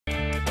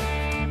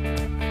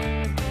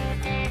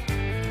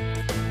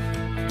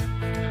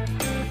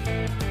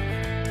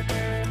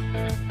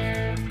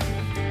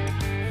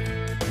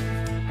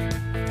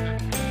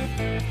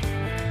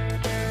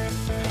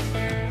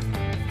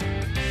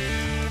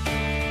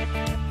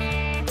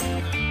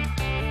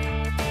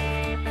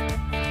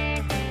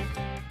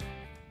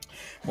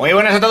Muy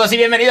buenas a todos y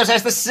bienvenidos a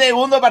este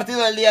segundo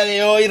partido del día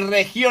de hoy,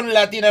 región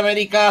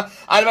Latinoamérica.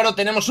 Álvaro,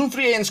 tenemos un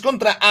Free Agents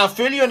contra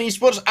APHELION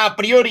eSports, a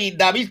priori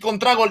David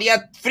contra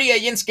Goliath, Free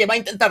Agents que va a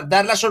intentar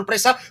dar la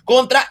sorpresa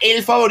contra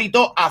el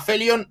favorito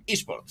APHELION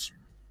eSports.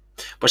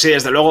 Pues sí,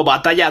 desde luego,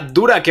 batalla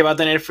dura que va a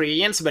tener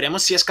Free Agents.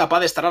 Veremos si es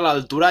capaz de estar a la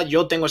altura.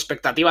 Yo tengo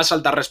expectativas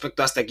altas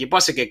respecto a este equipo,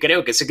 así que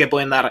creo que sí que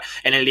pueden dar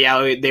en el día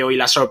de hoy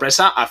la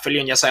sorpresa.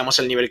 APHELION ya sabemos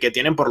el nivel que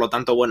tienen, por lo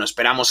tanto, bueno,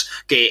 esperamos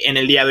que en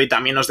el día de hoy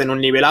también nos den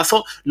un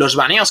nivelazo. Los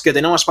baneos que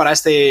tenemos para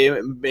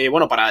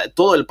para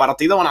todo el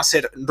partido van a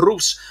ser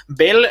Rubs,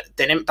 Bell,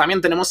 también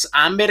tenemos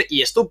a Amber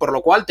y Stu, por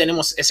lo cual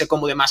tenemos ese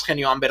combo de más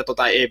genio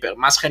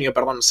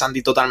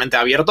Sandy totalmente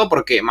abierto,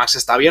 porque Max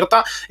está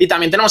abierta, y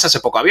también tenemos ese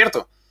poco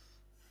abierto.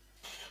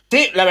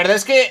 Sí, la verdad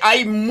es que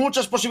hay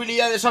muchas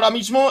posibilidades ahora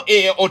mismo.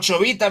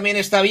 8-bit también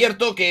está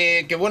abierto,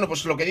 que bueno,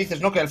 pues lo que dices,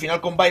 ¿no? Que al final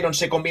con Byron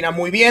se combina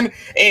muy bien.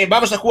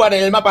 Vamos a jugar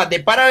en el mapa de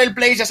Parallel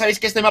Place. Ya sabéis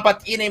que este mapa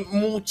tiene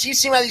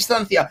muchísima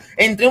distancia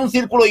entre un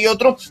círculo y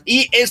otro,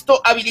 y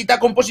esto habilita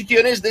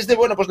composiciones desde,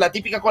 bueno, pues la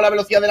típica con la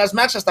velocidad de las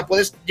Max, hasta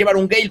puedes llevar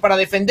un Gale para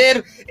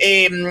defender.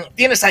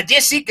 Tienes a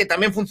Jessie, que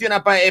también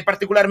funciona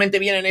particularmente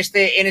bien en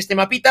este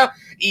mapita.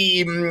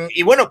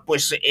 Y bueno,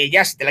 pues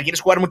ya si te la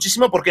quieres jugar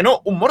muchísimo, ¿por qué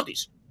no? Un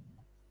Mortis.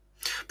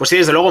 Pues sí,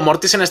 desde luego,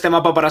 Mortis en este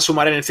mapa para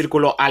sumar en el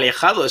círculo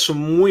alejado es un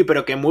muy,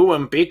 pero que muy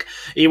buen pick.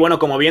 Y bueno,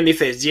 como bien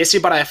dices, Jessie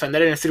para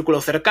defender en el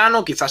círculo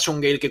cercano, quizás un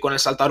Gale que con el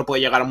saltador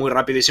puede llegar muy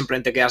rápido y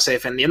simplemente quedarse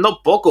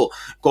defendiendo. Poco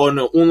con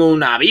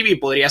una Bibi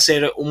podría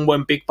ser un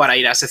buen pick para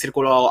ir a ese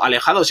círculo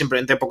alejado,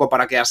 simplemente poco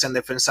para quedarse en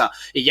defensa.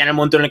 Y ya en el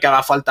momento en el que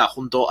haga falta,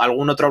 junto a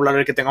algún otro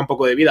brawler que tenga un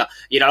poco de vida,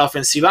 ir a la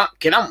ofensiva,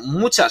 quedan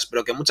muchas,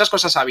 pero que muchas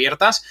cosas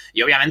abiertas.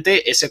 Y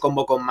obviamente ese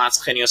combo con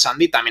más genio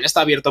Sandy también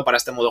está abierto para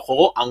este modo de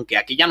juego, aunque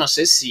aquí ya no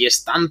sé si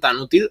es tan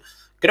útil.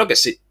 Creo que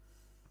sí.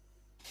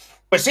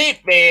 Pues sí,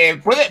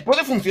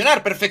 puede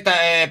funcionar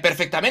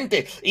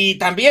perfectamente. Y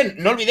también,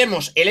 no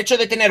olvidemos, el hecho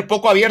de tener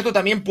poco abierto,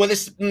 también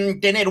puedes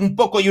tener un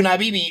poco y una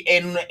Bibi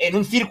en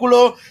un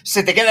círculo,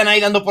 se te quedan ahí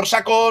dando por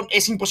saco,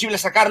 es imposible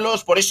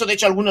sacarlos. Por eso, de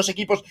hecho, algunos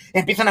equipos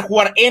empiezan a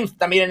jugar Enz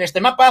también en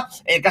este mapa.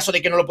 En caso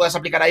de que no lo puedas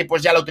aplicar ahí,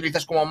 pues ya lo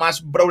utilizas como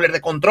más brawler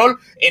de control.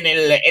 En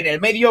el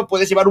medio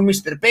puedes llevar un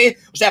Mr. P.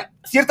 O sea,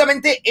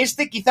 ciertamente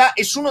este quizá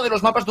es uno de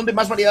los mapas donde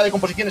más variedad de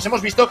composiciones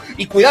hemos visto.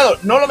 Y cuidado,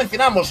 no lo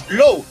mencionamos,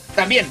 Low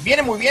también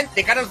viene muy bien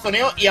de cara al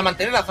zoneo y a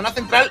mantener la zona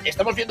central.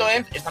 Estamos viendo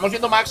Enz, estamos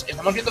viendo Max,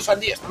 estamos viendo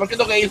Sandy, estamos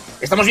viendo Gale,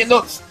 estamos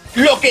viendo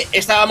lo que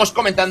estábamos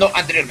comentando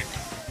anteriormente.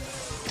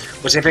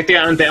 Pues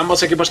efectivamente,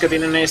 ambos equipos que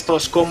tienen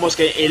estos combos,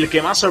 que el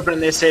que más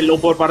sorprende es el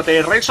low por parte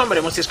de REGIÓN.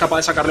 Veremos si es capaz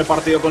de sacarle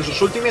partido con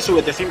sus últimos.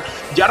 VTC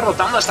ya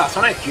rotando esta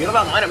zona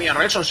izquierda. Madre mía,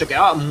 REGIÓN se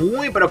quedaba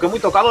muy, pero que muy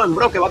tocado en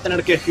Bro, que va a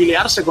tener que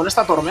gilearse con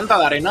esta tormenta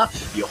de arena.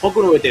 Y ojo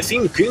con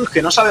VTC, King,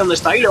 que no sabe dónde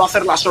está ahí, le va a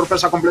hacer la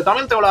sorpresa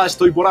completamente. Hola,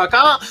 estoy por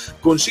acá.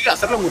 Consigue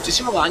hacerle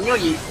muchísimo daño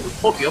y,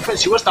 ojo, qué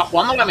ofensivo está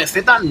jugando la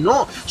meseta.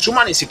 No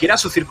suma ni siquiera a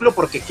su círculo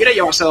porque quiere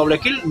llevarse doble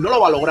kill. No lo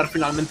va a lograr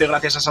finalmente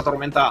gracias a esa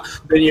tormenta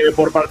de nieve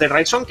por parte de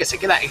REGIÓN, que se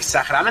queda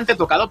exageradamente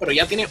tocado, pero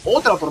ya tiene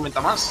otra tormenta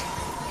más.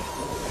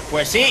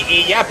 Pues sí,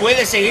 y ya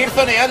puede seguir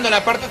zoneando en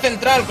la parte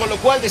central, con lo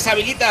cual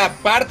deshabilita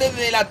parte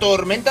de la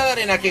tormenta de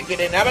arena que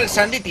generaba el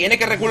Sandy. Tiene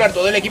que recular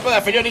todo el equipo de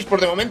APHELION eSports.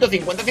 Por de momento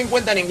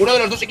 50-50, ninguno de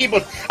los dos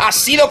equipos ha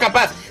sido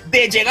capaz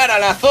de llegar a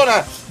la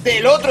zona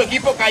del otro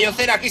equipo.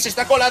 Cayocera aquí se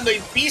está colando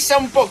y pisa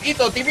un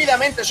poquito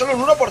tímidamente, solo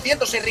un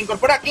 1%, se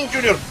reincorpora King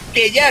Jr.,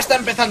 que ya está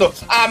empezando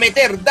a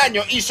meter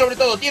daño y sobre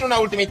todo tiene una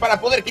ultimate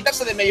para poder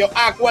quitarse de medio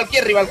a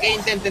cualquier rival que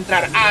intente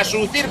entrar a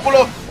su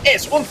círculo.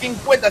 Es un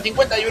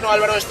 50-51,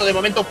 Álvaro, esto de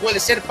momento puede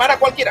ser para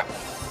cualquiera.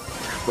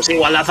 Pues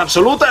igualdad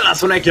absoluta en la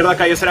zona izquierda.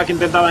 Cayocera que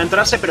intentaba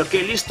entrarse, pero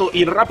qué listo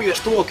y rápido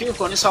estuvo King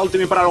con esa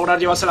ultimate para lograr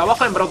llevarse la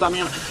baja. En Brawl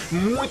también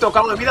muy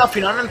tocado de vida,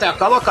 finalmente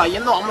acaba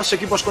cayendo. Ambos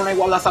equipos con una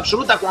igualdad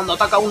absoluta. Cuando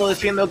ataca uno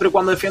defiende otro y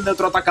cuando defiende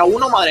otro ataca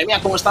uno. Madre mía,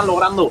 cómo están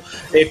logrando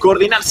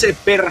coordinarse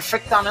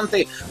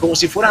perfectamente, como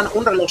si fueran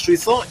un reloj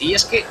suizo. Y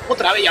es que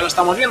otra vez ya lo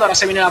estamos viendo, ahora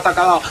se viene la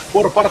atacada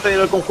por parte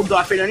del conjunto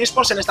de APHELION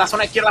eSports. En esta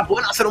zona izquierda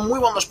pueden hacer un muy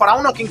buen 2 para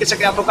 1. King que se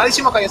queda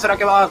tocadísimo, Cayocera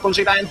que va a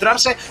conseguir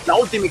adentrarse, la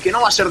ultimate que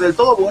no va a ser del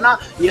todo buena,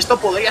 y esto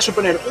podría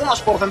suponer unos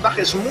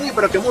porcentajes muy,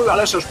 pero que muy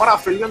valiosos para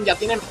APHELION. Ya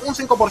tienen un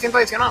 5%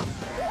 adicional.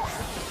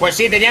 Pues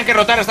sí, tenían que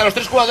rotar hasta los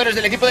 3 jugadores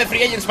del equipo de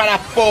Free Agents para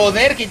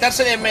poder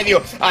quitarse de en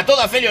medio a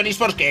toda APHELION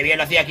eSports. Que bien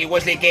lo hacía aquí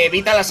Wesley, que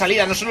evita la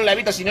salida. No solo la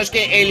evita, sino es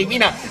que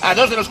elimina a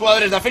 2 de los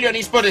jugadores de APHELION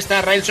eSports.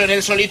 Está Railson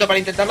él solito para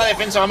intentar la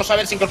defensa. Vamos a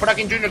ver si incorpora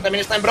King Jr.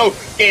 También está en Brawl,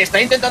 que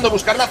está intentando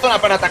buscar la zona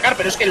para atacar,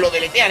 pero es que lo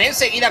deletean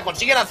enseguida.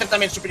 Consiguen hacer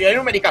también superioridad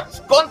numérica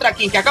contra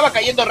King, que acaba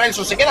cayendo.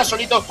 Railson se queda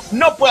solito,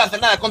 no puede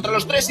hacer nada contra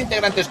los 3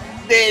 integrantes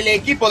del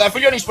equipo de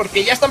APHELION eSports,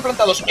 que ya están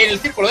plantados en el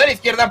círculo de la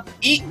izquierda.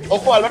 Y,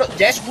 ojo Álvaro,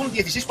 ya es un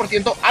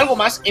 16%, algo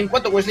más en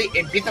cuanto Wesley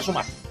empieza a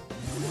sumar.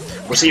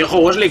 Pues sí, ojo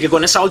Wesley, que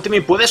con esa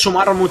ultimate puede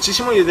sumar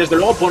muchísimo y desde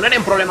luego poner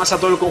en problemas a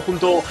todo el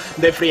conjunto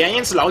de Free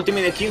Agents. La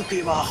ultimate de King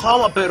que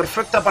bajaba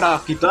perfecta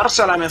para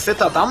quitarse a la MZ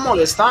tan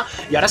molesta.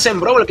 Y ahora es en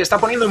Brawl el que está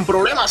poniendo en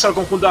problemas al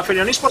conjunto de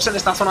APHELION eSports en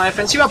esta zona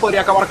defensiva.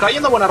 Podría acabar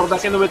cayendo, buena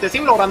rotación de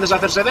VT5, logran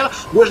deshacerse de él.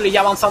 Wesley ya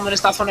avanzando en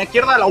esta zona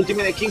izquierda. La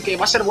ultimate de King que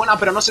va a ser buena,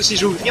 pero no sé si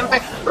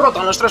suficiente.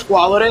 Rotan los 3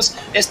 jugadores.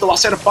 Esto va a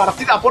ser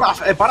partida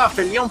para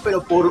APHELION,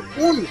 pero por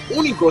un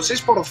único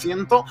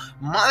 6%.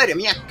 Madre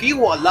mía, qué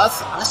igualdad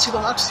ha sido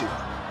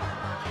máxima.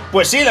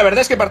 Pues sí, la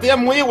verdad es que partida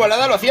muy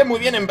igualada, lo hacía muy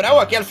bien en Brawl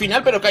aquí al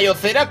final, pero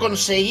Cayocera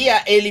conseguía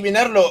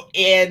eliminarlo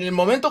en el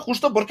momento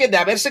justo porque de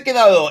haberse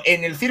quedado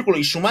en el círculo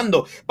y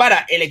sumando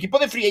para el equipo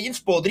de Free Agents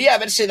podría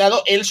haberse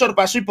dado el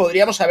sorpaso y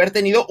podríamos haber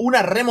tenido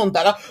una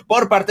remontada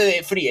por parte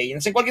de Free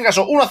Agents. En cualquier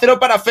caso, 1-0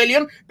 para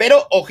APHELION,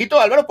 pero ojito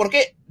Álvaro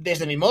porque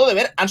desde mi modo de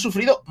ver han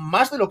sufrido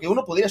más de lo que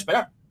uno podría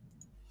esperar.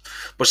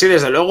 Pues sí,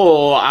 desde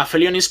luego,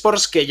 APHELION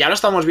eSports, que ya lo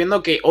estamos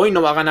viendo que hoy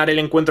no va a ganar el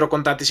encuentro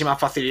con tantísima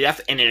facilidad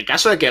en el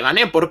caso de que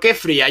gane, porque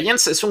Free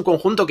Agents es un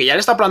conjunto que ya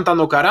le está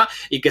plantando cara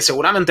y que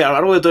seguramente a lo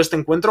largo de todo este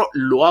encuentro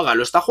lo haga.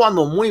 Lo está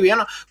jugando muy bien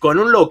con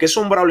un Low, que es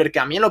un brawler que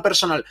a mí en lo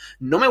personal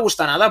no me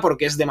gusta nada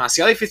porque es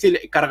demasiado difícil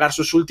cargar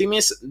sus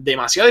ultimates,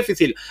 demasiado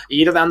difícil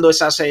ir dando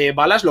esas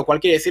balas, lo cual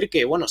quiere decir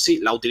que, bueno, sí,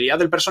 la utilidad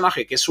del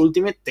personaje, que es su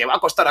ultimate, te va a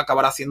costar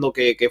acabar haciendo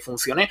que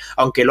funcione,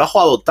 aunque lo ha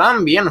jugado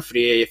tan bien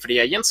Free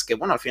Agents que,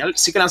 bueno, al final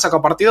sí que le han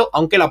sacado partido,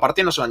 aunque la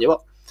partida no se la han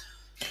llevado.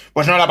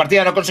 Pues no, la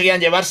partida no conseguían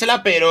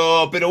llevársela,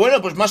 pero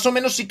bueno, pues más o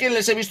menos sí que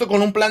les he visto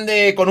con un plan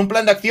de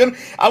acción,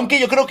 aunque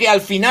yo creo que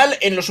al final,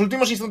 en los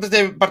últimos instantes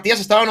de partida,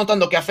 se estaba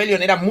notando que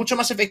APHELION era mucho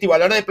más efectivo a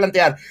la hora de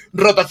plantear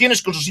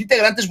rotaciones con sus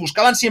integrantes,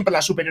 buscaban siempre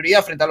la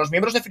superioridad frente a los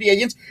miembros de Free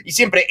Agents y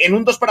siempre en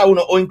un 2 para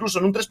 1 o incluso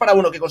en un 3 para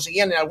 1 que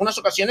conseguían en algunas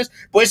ocasiones,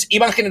 pues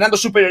iban generando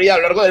superioridad a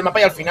lo largo del mapa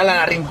y al final han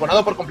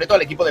arrinconado por completo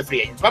al equipo de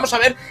Free Agents. Vamos a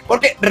ver,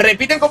 porque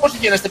repiten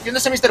composición, a excepción de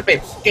ese Mr.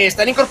 P, que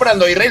están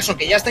incorporando y Railson,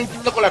 que ya está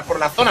intentando colar por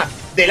la zona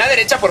de la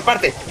derecha por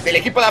parte del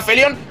equipo de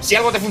APHELION. Si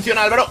algo te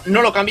funciona, Álvaro,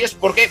 no lo cambies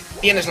porque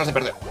tienes las de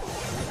perder.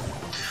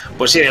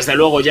 Pues sí, desde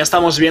luego, ya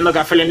estamos viendo que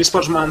APHELION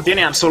eSports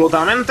mantiene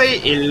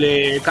absolutamente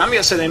el cambio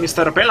ese de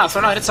Mr. P en la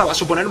zona derecha va a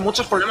suponer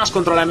muchos problemas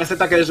contra la MZ,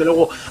 que desde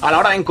luego a la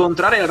hora de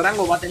encontrar el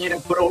rango va a tener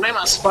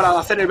problemas para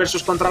hacer el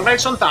versus contra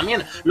Railson.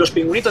 También los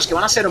pingüinitos que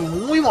van a ser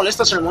muy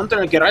molestos en el momento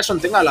en el que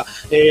Railson tenga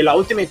la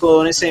ultimate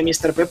con ese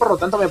Mr. P, por lo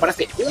tanto me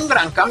parece un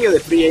gran cambio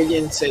de Free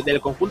Agents, del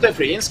conjunto de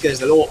Free Agents, que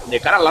desde luego de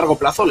cara a largo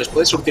plazo les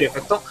puede surtir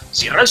efecto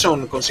si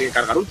Railson consigue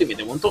cargar ultimate.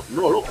 De momento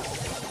no lo logra.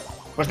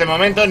 Pues de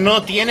momento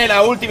no tiene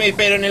la ultimate,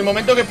 pero en el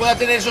momento que pueda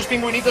tener esos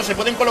pingüinitos se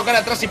pueden colocar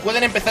atrás y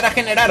pueden empezar a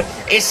generar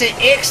ese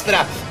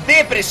extra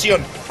de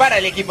presión para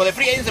el equipo de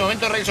Free Agents. De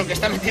momento Railson, que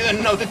está metido en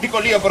un auténtico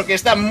lío porque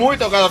está muy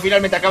tocado,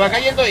 finalmente acaba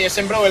cayendo, y es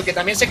en Brawl el que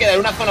también se queda en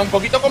una zona un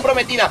poquito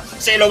comprometida.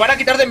 Se lo van a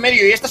quitar de en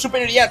medio y esta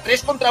superioridad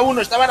 3 contra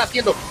 1 estaban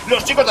haciendo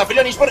los chicos de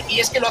APHELION eSports, y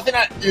es que lo hacen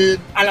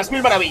a las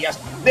mil maravillas.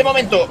 De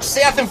momento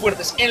se hacen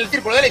fuertes en el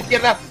círculo de la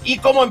izquierda y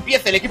como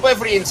empiece el equipo de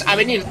Free Agents a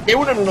venir de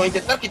uno en uno a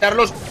intentar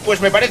quitarlos,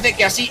 pues me parece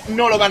que así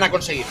no lo van a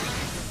conseguir.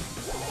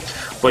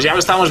 Pues ya lo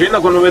estamos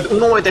viendo con un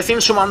VT5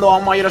 sumando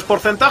aún mayores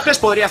porcentajes.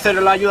 Podría hacer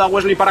la ayuda a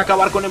Wesley para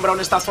acabar con el Brawl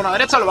en esta zona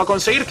derecha. Lo va a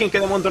conseguir. King, que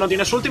de momento no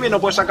tiene su ultimate y no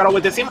puede sacar a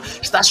VT5.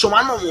 Está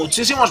sumando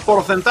muchísimos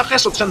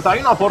porcentajes,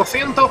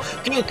 81%.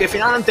 King, que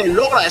finalmente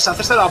logra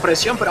deshacerse de la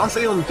presión, pero han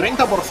cedido un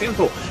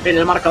 30% en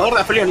el marcador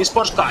de APHELION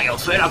eSports.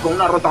 Cayocera con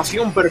una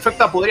rotación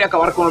perfecta podría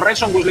acabar con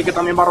Railson. Wesley, que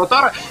también va a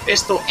rotar.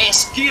 Esto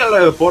es kill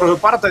por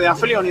parte de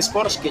APHELION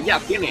eSports, que ya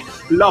tiene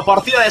la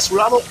partida de su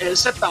lado. El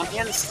set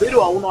también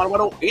 0-1,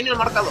 Álvaro, en el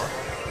marcador.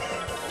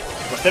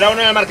 Pues era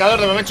uno en el marcador.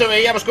 De momento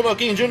veíamos como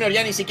King Jr.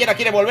 ya ni siquiera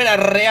quiere volver a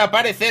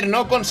reaparecer.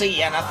 No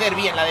conseguían hacer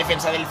bien la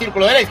defensa del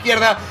círculo de la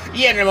izquierda,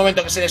 y en el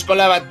momento que se les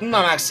colaba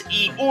una Max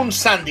y un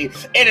Sandy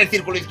en el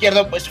círculo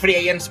izquierdo, pues Free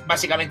Agents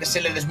básicamente se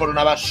le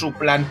desmoronaba su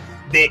plan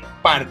de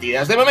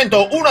partidas. De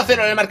momento 1-0 en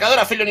el marcador,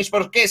 APHELION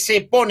eSports que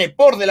se pone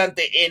por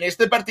delante en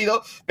este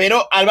partido,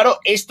 pero Álvaro,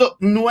 esto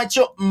no ha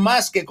hecho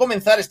más que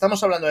comenzar.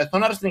 Estamos hablando de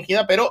zona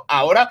restringida, pero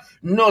ahora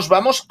nos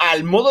vamos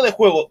al modo de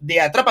juego de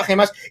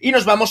atrapagemas y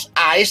nos vamos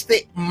a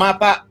este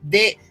mapa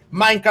de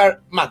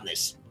Minecraft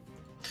Madness.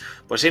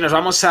 Pues sí, nos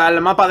vamos al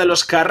mapa de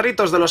los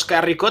carritos, de los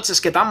carricoches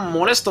que tan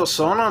molestos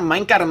son.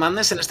 Minecraft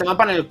Madness, en este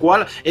mapa en el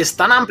cual es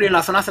tan amplio en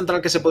la zona central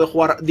que se puede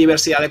jugar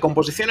diversidad de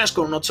composiciones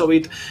con un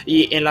 8-bit,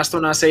 y en las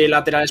zonas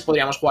laterales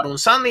podríamos jugar un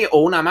Sandy o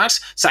una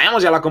Max.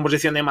 Sabemos ya la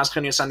composición de Más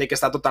Genio Sandy, que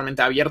está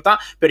totalmente abierta,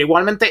 pero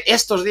igualmente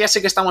estos días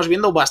sí que estamos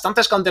viendo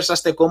bastantes counters a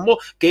este combo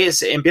que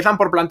empiezan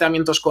por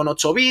planteamientos con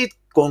 8-bit,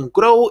 con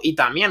Crow y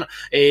también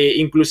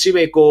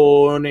inclusive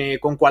con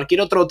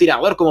cualquier otro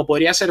tirador como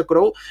podría ser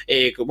Crow.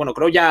 Bueno,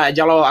 Crow ya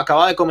lo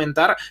acaba de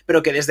comentar,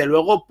 pero que desde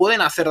luego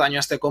pueden hacer daño a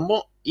este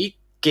combo y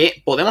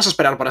que podemos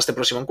esperar para este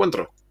próximo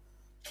encuentro.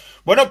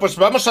 Bueno, pues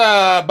vamos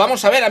a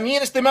ver. A mí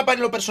en este mapa, en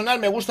lo personal,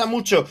 me gusta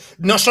mucho,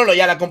 no solo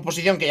ya la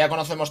composición que ya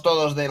conocemos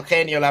todos del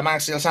Genio, la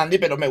Max y el Sandy,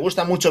 pero me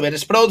gusta mucho ver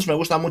Sprouts, me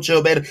gusta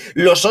mucho ver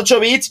los 8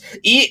 bits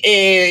y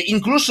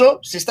incluso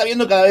se está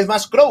viendo cada vez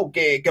más Crow,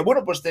 que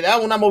bueno, pues te da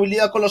una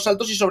movilidad con los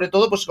saltos y sobre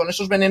todo pues con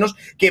esos venenos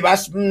que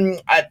vas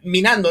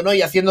minando, ¿no?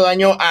 Y haciendo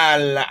daño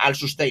al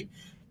sustain.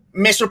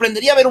 Me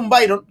sorprendería ver un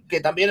Byron,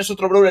 que también es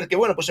otro brawler que,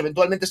 bueno, pues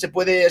eventualmente se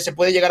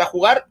puede llegar a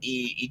jugar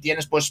y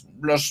tienes pues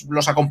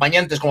los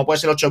acompañantes, como puede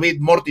ser 8-bit,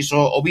 Mortis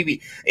o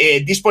Bibi,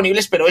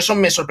 disponibles, pero eso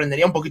me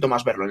sorprendería un poquito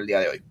más verlo en el día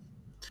de hoy.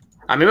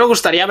 A mí me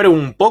gustaría ver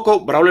un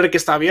poco Brawler que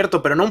está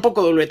abierto, pero no un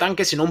poco doble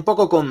tanque, sino un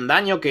poco con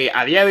daño, que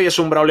a día de hoy es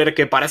un Brawler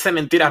que parece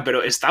mentira,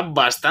 pero está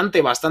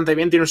bastante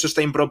bien, tiene un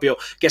sustain propio,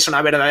 que es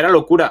una verdadera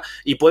locura,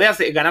 y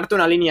puede ganarte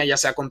una línea ya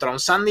sea contra un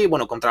Sandy,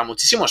 bueno, contra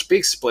muchísimos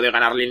picks, puede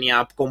ganar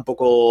línea con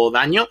poco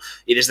daño,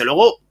 y desde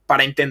luego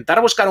para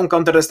intentar buscar un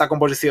counter de esta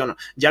composición,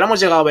 ya lo hemos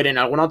llegado a ver en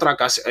alguna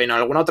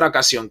otra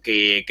ocasión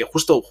que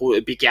justo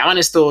piqueaban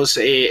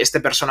este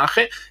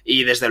personaje,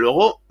 y desde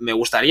luego me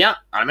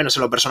gustaría, al menos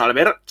en lo personal,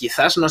 ver,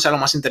 quizás no sea lo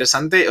más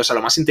interesante, o sea,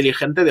 lo más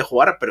inteligente de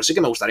jugar, pero sí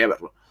que me gustaría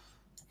verlo.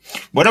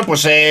 Bueno,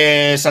 pues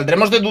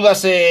saldremos de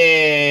dudas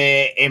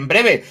en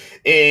breve.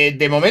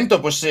 De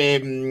momento, pues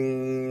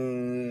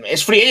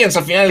es Free Agents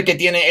al final el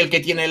que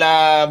tiene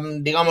la,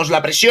 digamos,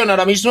 la presión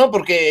ahora mismo,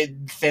 porque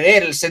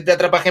ceder el set de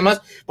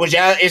atrapagemas, pues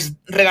ya es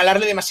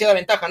regalarle demasiada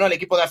ventaja, ¿no? Al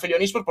equipo de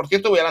APHELION ESPORTS. Por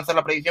cierto, voy a lanzar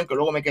la predicción que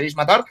luego me queréis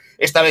matar.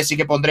 Esta vez sí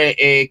que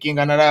pondré quién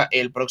ganará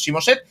el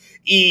próximo set.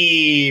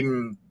 Y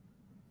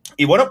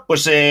bueno,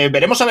 pues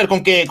veremos a ver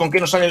con qué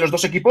nos salen los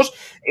dos equipos.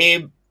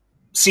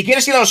 Si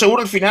quieres ir a lo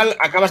seguro, al final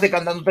acabas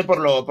decantándote por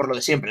lo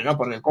de siempre, ¿no?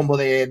 Por el combo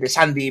de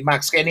Sandy,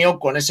 Max, Genio,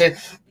 con ese...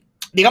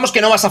 Digamos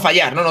que no vas a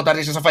fallar, ¿no? No te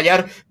arriesgas a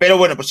fallar, pero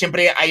bueno, pues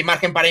siempre hay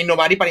margen para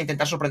innovar y para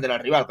intentar sorprender al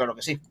rival, claro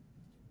que sí.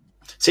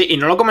 Sí, y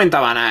no lo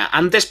comentaban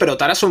antes, pero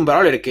Tara es un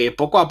brawler que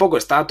poco a poco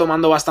está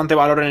tomando bastante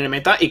valor en el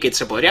meta y que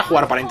se podría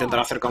jugar para intentar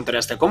hacer counter a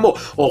este combo.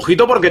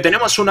 Ojito, porque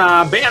tenemos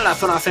una B en la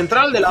zona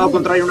central, del lado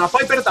contrario una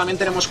Piper, también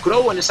tenemos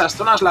Crow en esas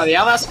zonas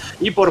ladeadas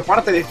y por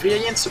parte de Free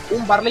Agents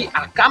un Barley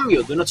a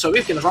cambio de un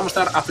 8-bit que nos va a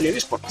mostrar APHELION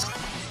ESPORTS.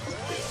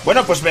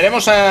 Bueno, pues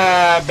veremos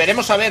a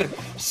ver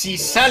si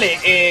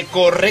sale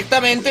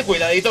correctamente.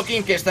 Cuidadito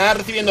King, que está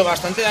recibiendo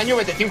bastante daño.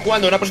 BT5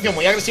 jugando en una posición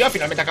muy agresiva.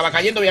 Finalmente acaba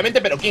cayendo,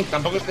 obviamente, pero King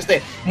tampoco es que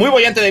esté muy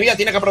bollante de vida.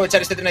 Tiene que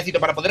aprovechar este trenecito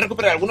para poder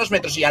recuperar algunos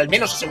metros y al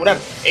menos asegurar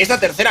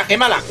esta tercera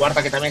gema. La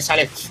cuarta que también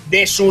sale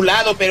de su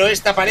lado, pero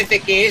esta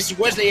parece que es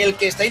Wesley el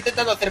que está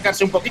intentando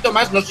acercarse un poquito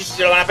más. No sé si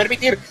se lo van a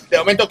permitir. De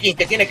momento King,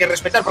 que tiene que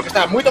respetar porque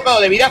está muy tocado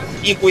de vida.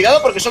 Y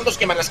cuidado porque son dos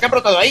gemas las que han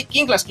brotado ahí.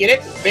 King las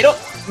quiere, pero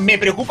me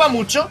preocupa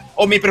mucho,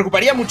 o me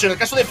preocuparía mucho en el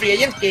caso de Free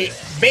Agent, que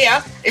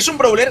Bea es un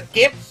brawler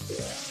que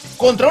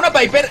contra una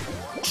Piper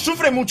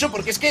sufre mucho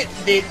porque es que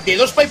de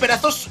dos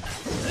Piperazos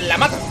la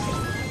mata.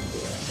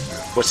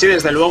 Pues sí,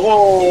 desde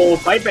luego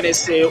Piper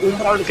es un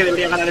brawler que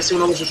debería ganar ese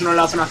 1 vs 1 en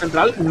la zona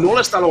central. No lo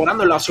está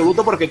logrando en lo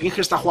absoluto porque King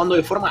está jugando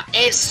de forma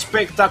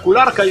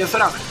espectacular.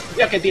 Callezera,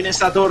 ya que tiene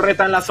esta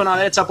torreta en la zona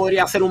derecha,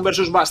 podría hacer un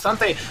versus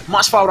bastante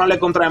más favorable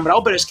contra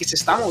Brawl, pero es que se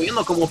está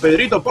moviendo como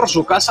Pedrito por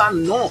su casa.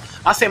 No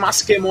hace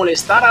más que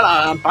molestar a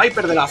la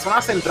Piper de la zona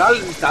central,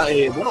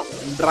 bueno,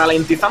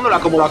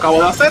 ralentizándola como lo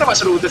acabo de hacer. Va a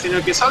ser UTC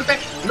el que salte,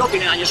 no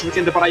tiene daño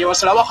suficiente para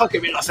llevarse la baja.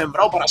 Que bien lo hace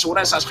Brawl para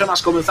asegurar esas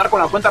gemas, comenzar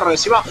con la cuenta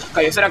regresiva.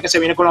 Callezera que se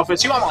viene con la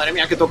ofensiva. Madre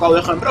mía, que tocado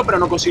de Pro, pero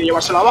no consigue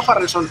llevarse la baja.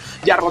 Relson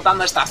ya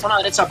rotando esta zona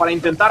derecha para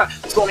intentar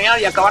zonear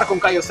y acabar con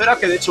Callezera,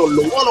 que de hecho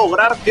lo va a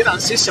lograr.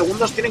 Quedan 6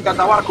 segundos, tienen que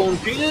acabar con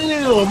Kill.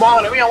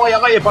 Madre mía, vaya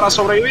galle para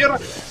sobrevivir.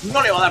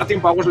 No le va a dar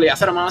tiempo a Wesley a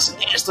hacer más.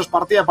 Esto es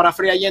partida para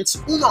Free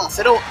Agents,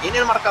 1-0 en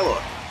el marcador.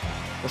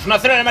 Pues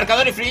 1-0 en el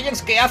marcador y Free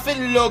Agents que hace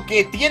lo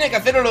que tiene que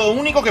hacer o lo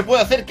único que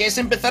puede hacer, que es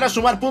empezar a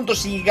sumar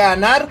puntos y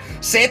ganar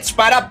sets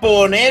para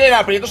poner en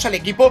aprietos al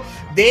equipo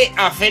de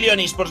APHELION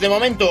ESPORTS. De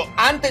momento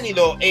han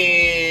tenido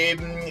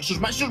sus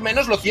más y sus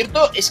menos. Lo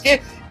cierto es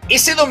que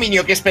ese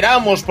dominio que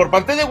esperábamos por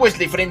parte de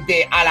Wesley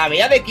frente a la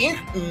BA de King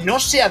no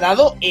se ha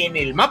dado en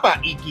el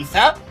mapa y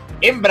quizá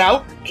en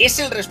Brawl es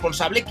el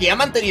responsable que ha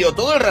mantenido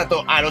todo el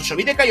rato al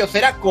 8-bit de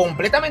Callezera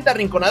completamente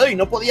arrinconado y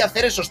no podía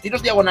hacer esos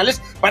tiros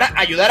diagonales para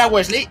ayudar a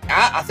Wesley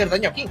a hacer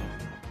daño a King.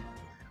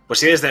 Pues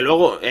sí, desde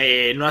luego,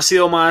 no ha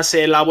sido más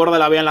labor de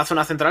la BEA en la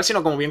zona central,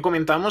 sino como bien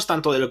comentamos,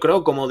 tanto del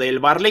Crow como del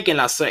Barley, que en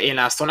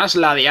las zonas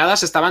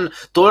ladeadas estaban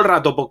todo el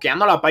rato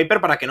pokeando a la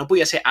Piper para que no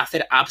pudiese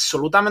hacer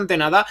absolutamente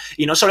nada,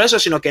 y no solo eso,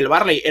 sino que el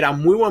Barley era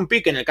muy buen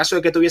pick en el caso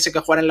de que tuviese que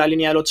jugar en la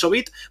línea del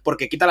 8-bit,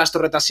 porque quita las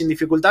torretas sin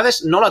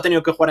dificultades. No lo ha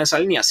tenido que jugar en esa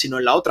línea, sino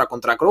en la otra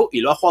contra Crow,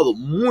 y lo ha jugado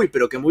muy,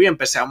 pero que muy bien,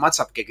 pese a un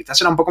matchup que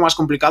quizás era un poco más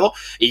complicado,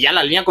 y ya en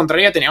la línea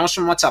contraria teníamos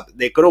un matchup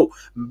de Crow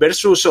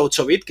versus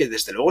 8-bit que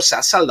desde luego se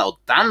ha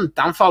saldado tan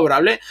favorable,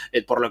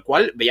 por lo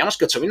cual veíamos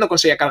que 8-bit no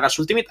conseguía cargar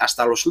su ultimate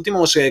hasta los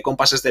últimos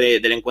compases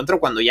del encuentro,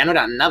 cuando ya no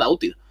era nada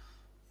útil.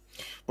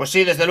 Pues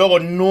sí, desde luego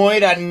no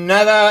era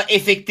nada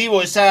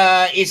efectivo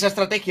esa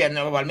estrategia,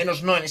 no, al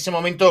menos no en ese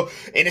momento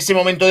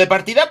de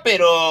partida,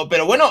 pero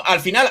bueno, al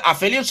final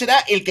APHELION será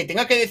el que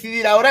tenga que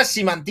decidir ahora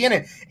si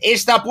mantiene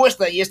esta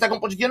apuesta y esta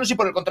composición o si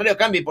por el contrario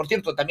cambia. Y por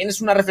cierto, también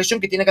es una reflexión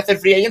que tiene que hacer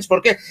Free Agents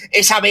porque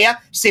esa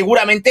BEA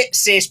seguramente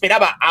se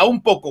esperaba a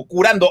un poco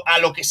curando a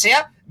lo que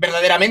sea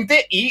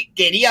verdaderamente y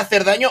quería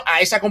hacer daño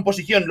a esa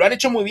composición. Lo han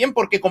hecho muy bien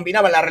porque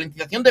combinaban la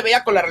ralentización de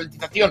Bea con la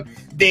ralentización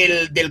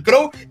del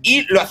Crow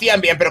y lo hacían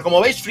bien, pero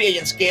como veis Free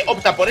Agents que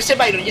opta por ese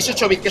Byron y ese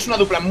 8-bit que es una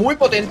dupla muy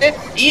potente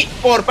y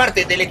por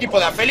parte del equipo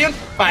de APHELION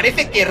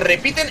parece que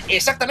repiten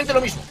exactamente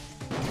lo mismo.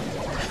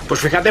 Pues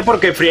fíjate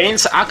porque Free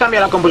Agents ha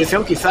cambiado la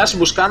composición, quizás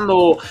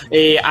buscando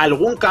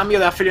algún cambio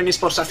de APHELION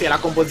eSports hacia la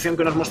composición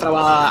que nos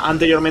mostraba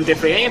anteriormente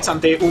Free Agents,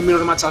 ante un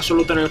mirror match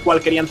absoluto en el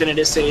cual querían tener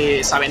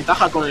esa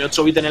ventaja con el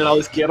 8-bit en el lado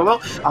izquierdo,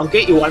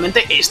 aunque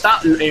igualmente está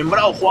en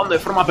Brawl jugando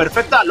de forma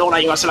perfecta, logra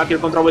llevarse la kill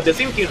contra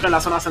VT5, King en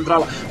la zona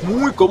central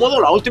muy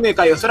cómodo, la última de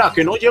Cayocera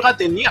que no llega,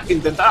 tenía que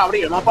intentar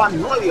abrir el mapa,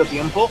 no le dio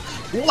tiempo,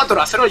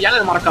 4-0 ya en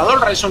el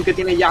marcador, Ryson que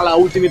tiene ya la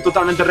ultimate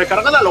totalmente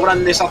recargada,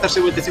 logran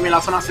deshacerse VT5 en la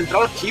zona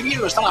central, qué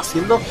bien lo están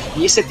haciendo.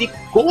 Y ese tic,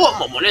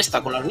 ¿cómo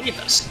molesta con las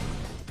minitas?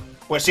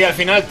 Pues sí, al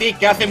final Tic,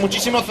 que hace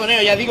muchísimo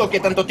zoneo, ya digo que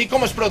tanto Tic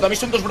como Sprout, a mí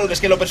son dos brawlers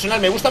que en lo personal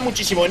me gustan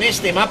muchísimo en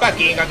este mapa.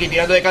 Aquí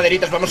tirando de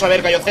caderitas, vamos a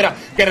ver Cayocera,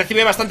 que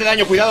recibe bastante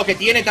daño, cuidado que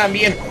tiene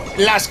también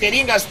las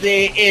jeringas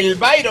del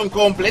Byron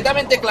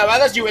completamente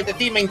clavadas, y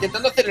VTC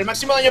intentando hacer el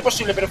máximo daño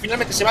posible, pero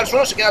finalmente se va al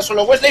suelo, se queda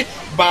solo Wesley.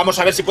 Vamos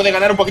a ver si puede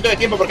ganar un poquito de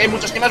tiempo, porque hay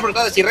muchas gemas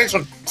brutales y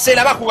Rexon se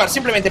la va a jugar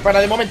simplemente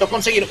para de momento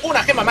conseguir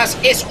una gema más.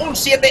 Es un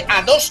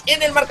 7-2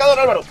 en el marcador,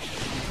 Álvaro.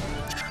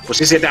 Pues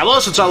sí,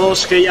 7-2,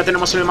 8-2 que ya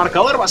tenemos en el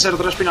marcador. Va a ser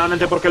 3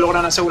 finalmente porque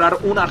logran asegurar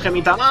una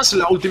gemita más.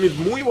 La ultimate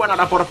muy buena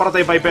ahora por parte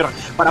de Piper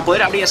para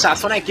poder abrir esa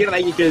zona izquierda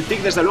y que el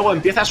Tic desde luego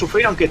empieza a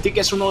sufrir, aunque Tic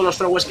es uno de los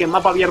throwers que en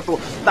mapa abierto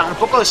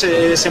tampoco se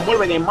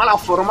desenvuelve de mala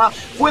forma.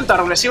 Cuenta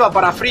regresiva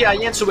para Free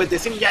Agents, su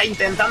VT5 ya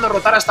intentando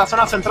rotar a esta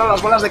zona central.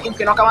 Las bolas de King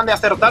que no acaban de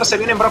acertar, se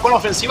viene en Brawl con la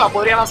ofensiva,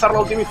 podría lanzar la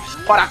ultimate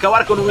para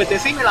acabar con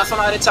VT5. En la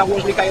zona derecha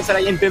Wesley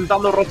Cayocera ya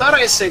intentando rotar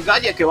ese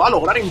Galle que va a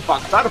lograr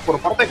impactar por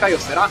parte de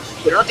Cayocera,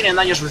 pero no tienen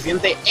daño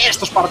suficiente.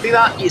 Esto es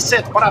partida y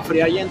set para Free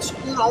Agents,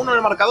 1-1 en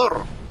el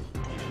marcador.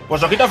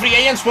 Pues ojito a Free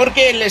Agents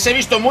porque les he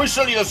visto muy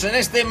sólidos en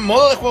este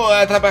modo de juego de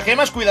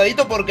atrapagemas.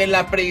 Cuidadito porque en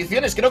las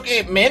predicciones creo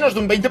que menos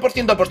de un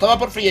 20% apostaba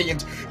por Free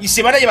Agents y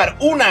se van a llevar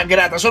una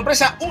grata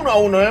sorpresa,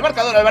 1-1 en el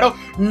marcador, Álvaro.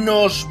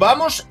 Nos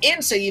vamos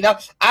enseguida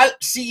al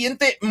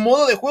siguiente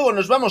modo de juego,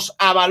 nos vamos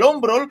a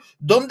Balón Brawl,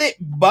 donde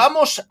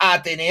vamos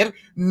a tener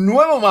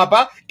nuevo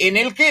mapa en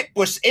el que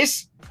pues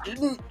es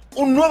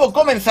un nuevo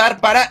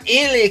comenzar para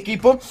el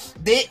equipo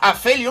de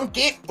APHELION,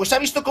 que pues ha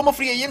visto cómo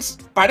Free Agents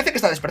parece que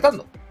está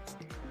despertando.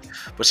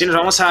 Pues sí, nos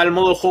vamos al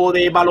modo juego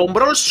de Balón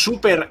Brawl,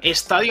 super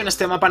estadio en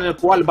este mapa en el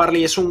cual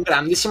Barley es un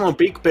grandísimo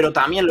pick, pero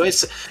también lo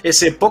es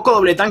ese poco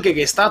doble tanque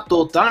que está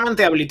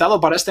totalmente habilitado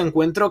para este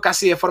encuentro,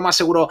 casi de forma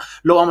seguro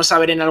lo vamos a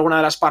ver en alguna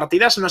de las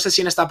partidas, no sé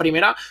si en esta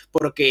primera,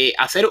 porque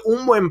hacer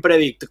un buen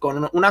predict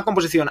con una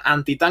composición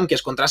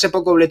antitanques contra ese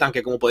poco doble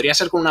tanque, como podría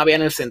ser con una Bea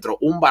en el centro,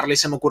 un Barley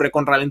se me ocurre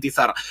con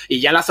ralentizar,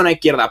 y ya en la zona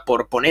izquierda,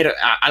 por poner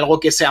algo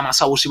que sea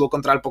más abusivo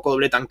contra el poco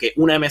doble tanque,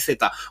 una MZ,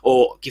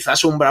 o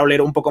quizás un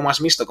Brawler un poco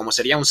más mixto, como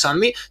sería un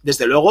Sandy,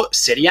 desde luego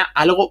sería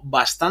algo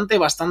bastante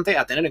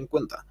a tener en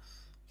cuenta.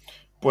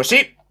 Pues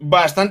sí,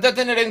 bastante a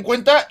tener en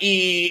cuenta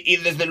y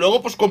desde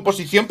luego pues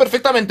composición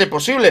perfectamente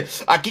posible.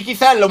 Aquí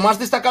quizá lo más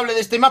destacable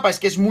de este mapa es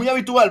que es muy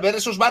habitual ver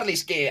esos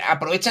Barleys que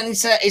aprovechan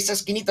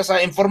esas quinitas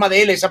en forma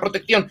de L, esa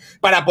protección,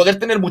 para poder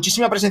tener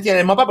muchísima presencia en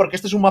el mapa, porque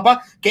este es un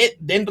mapa que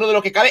dentro de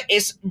lo que cabe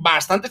es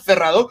bastante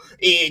cerrado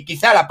y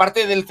quizá la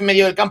parte del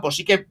medio del campo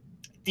sí que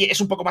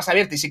es un poco más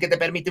abierta y sí que te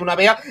permite una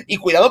Bea. Y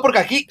cuidado porque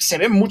aquí se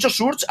ven muchos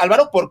surge,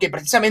 Álvaro, porque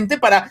precisamente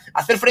para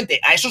hacer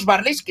frente a esos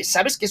Barleys que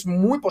sabes que es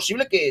muy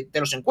posible que te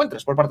los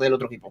encuentres por parte del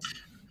otro equipo.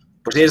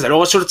 Pues sí, desde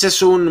luego Surge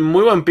es un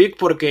muy buen pick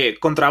porque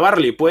contra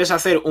Barley puedes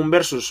hacer un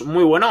versus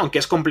muy bueno, aunque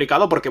es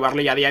complicado porque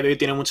Barley a día de hoy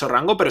tiene mucho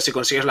rango, pero si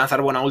consigues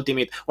lanzar una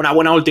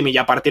buena ultimate y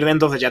a partir de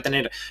entonces ya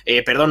tener,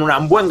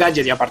 un buen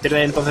gadget y a partir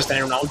de entonces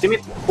tener una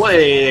ultimate,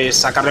 puedes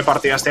sacarle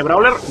partido a este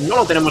Brawler. No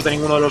lo tenemos de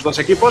ninguno de los dos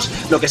equipos,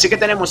 lo que sí que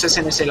tenemos es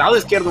en ese lado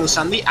izquierdo un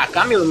Sandy a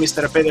cambio de un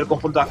Mr. P del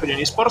conjunto de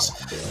APHELION eSports.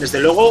 Desde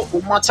luego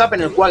un matchup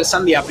en el cual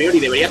Sandy a priori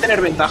debería tener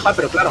ventaja,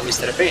 pero claro,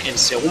 Mr. P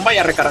según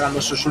vaya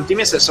recargando sus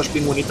ultimates, esos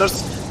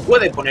pingüinitos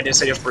puede poner en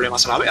serios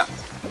problemas a la Bea.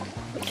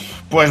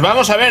 Pues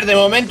vamos a ver, de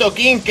momento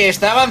King que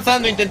está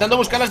avanzando, intentando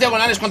buscar las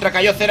diagonales contra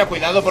Cayocera.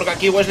 Cuidado porque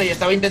aquí Wesley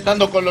estaba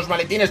intentando con los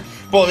maletines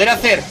poder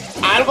hacer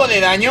algo de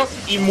daño.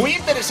 Y muy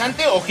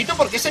interesante, ojito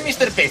porque ese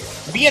Mr. P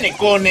viene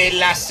con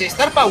las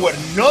Star Power,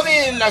 no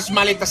de las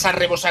maletas a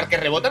rebosar que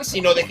rebotan,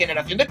 sino de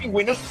generación de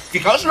pingüinos.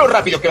 Fijaos lo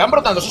rápido que van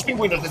brotando esos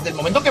pingüinos desde el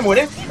momento que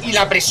mueren, y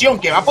la presión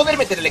que va a poder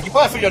meter el equipo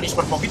de APHELION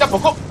por poquito a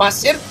poco va a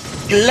ser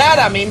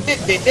claramente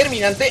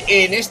determinante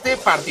en este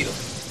partido.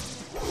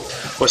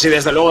 Pues sí,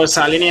 desde luego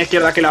esa línea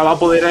izquierda que la va a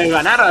poder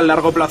ganar a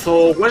largo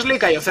plazo Wesley.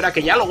 Cayocera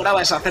que ya lograba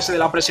deshacerse de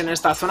la presión en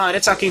esta zona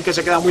derecha. King que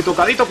se queda muy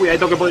tocadito,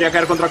 cuidadito que podría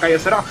caer contra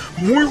Cayocera.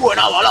 Muy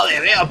buena bala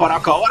de Bea para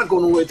acabar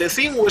con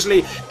VT5.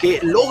 Wesley que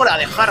logra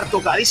dejar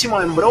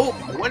tocadísimo en Brawl.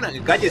 Buena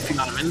en calle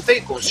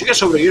finalmente, consigue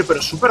sobrevivir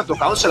pero súper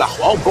tocado. Se la ha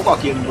jugado un poco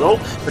aquí en Brawl,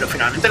 pero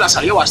finalmente la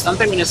salió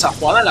bastante bien esa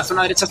jugada. En la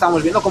zona derecha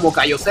estamos viendo como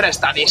Cayocera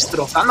está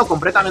destrozando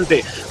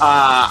completamente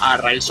a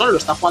Railson. Lo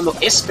está jugando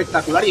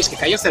espectacular y es que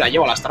Cayocera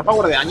lleva la Star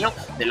Power de daño.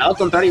 Del lado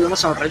contrario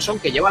vemos a un Railson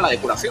que lleva la de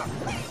curación.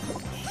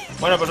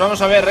 Bueno, pues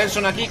vamos a ver,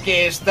 Relson aquí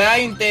que está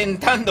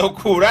intentando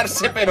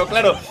curarse, pero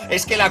claro,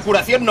 es que la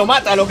curación no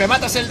mata, lo que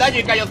mata es el daño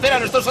y Cayocera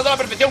no está usando a la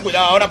perfección.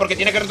 Cuidado ahora porque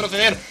tiene que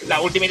retroceder.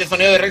 La ultimate de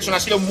zoneo de Relson ha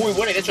sido muy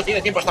buena y de hecho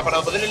tiene tiempo hasta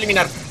para poder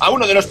eliminar a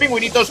uno de los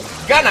pingüinitos.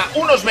 Gana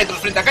unos metros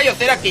frente a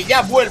Cayocera que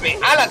ya vuelve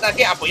al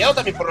ataque, apoyado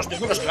también por los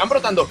pingüinos que van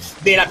brotando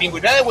de la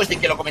pingüinera de Wesley,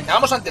 que lo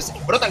comentábamos antes,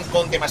 brotan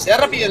con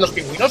demasiada rapidez los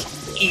pingüinos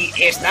y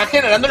está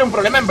generándole un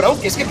problema en Brawl,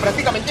 que es que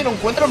prácticamente no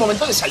encuentra el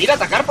momento de salir a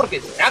atacar porque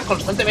está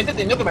constantemente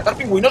teniendo que matar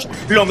pingüinos.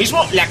 Lo mismo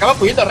le acaba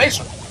pudiendo a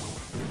Rayson.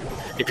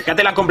 Y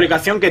fíjate la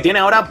complicación que tiene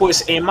ahora,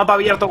 pues en mapa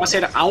abierto va a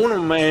ser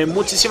aún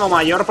muchísimo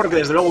mayor, porque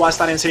desde luego va a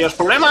estar en serios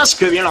problemas.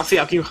 Que bien lo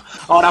hacía King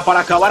ahora para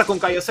acabar con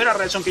Cayocera.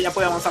 Rayson que ya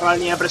puede avanzar la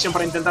línea de presión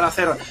para intentar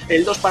hacer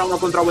el 2 para 1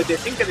 contra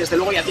VT5, que desde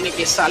luego ya tiene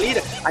que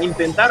salir a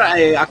intentar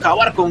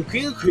acabar con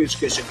King,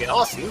 que se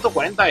quedaba a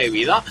 140 de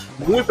vida,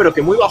 muy pero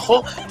que muy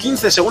bajo.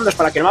 15 segundos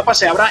para que el mapa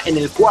se abra, en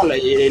el cual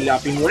la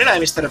pingüinera de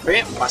Mr.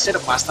 P va a ser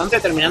bastante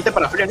determinante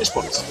para APHELION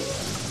ESPORTS.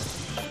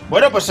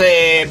 Bueno, pues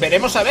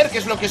veremos a ver qué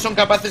es lo que son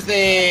capaces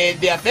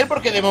de hacer,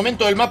 porque de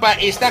momento el mapa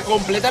está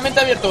completamente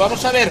abierto.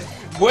 Vamos a ver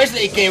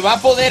Wesley que va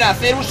a poder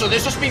hacer uso de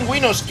esos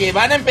pingüinos que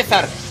van a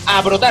empezar a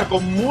brotar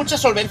con mucha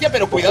solvencia,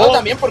 pero cuidado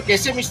también porque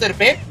ese Mr.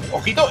 P,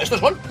 ojito, esto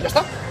es gol, ya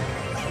está.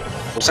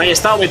 Pues ahí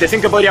está,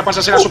 VT5 que podría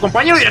pasarse a su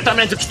compañero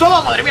directamente.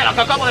 ¡Todo! Madre mía, la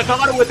que acaba de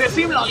cagar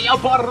VT5, la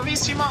liado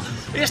pardísima.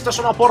 Esto es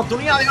una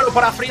oportunidad de oro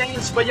para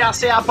FreeAGENTS, pues ya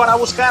sea para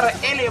buscar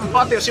el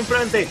empate o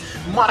simplemente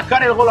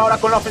marcar el gol ahora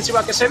con la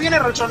ofensiva que se viene.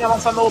 Relson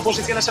avanzando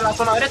posiciones en la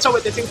zona derecha,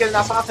 VT5 en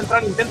la zona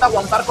central intenta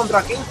aguantar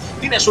contra King.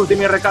 Tiene su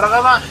ultimate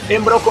recargada,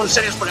 Embro con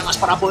serios problemas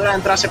para poder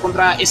adentrarse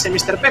contra ese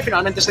Mr. P.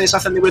 Finalmente se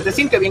deshacen de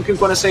VT5, que bien King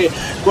con ese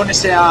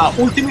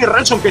ultimate.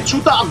 Relson que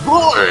chuta,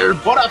 gol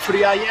para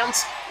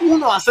FreeAGENTS.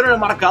 1-0 en el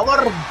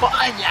marcador.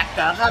 Vaya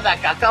cagada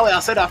que acaba de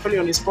hacer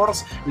APHELION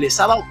ESPORTS. Les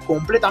ha dado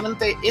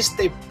completamente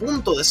este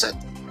punto de set.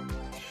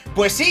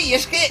 Pues sí, y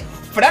es que,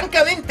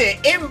 francamente,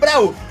 en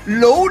Brawl,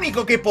 lo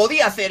único que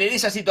podía hacer en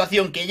esa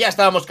situación que ya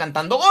estábamos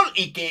cantando gol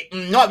y que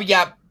no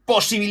había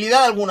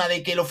posibilidad alguna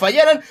de que lo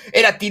fallaran,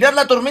 era tirar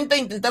la tormenta e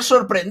intentar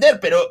sorprender,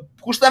 pero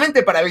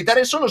justamente para evitar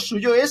eso lo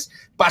suyo es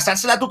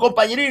pasársela a tu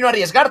compañero y no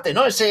arriesgarte,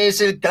 ¿no? Ese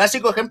es el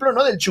clásico ejemplo,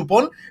 ¿no? Del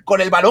chupón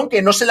con el balón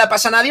que no se la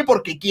pasa a nadie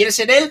porque quiere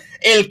ser él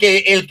el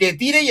que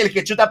tire y el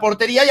que chuta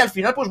portería, y al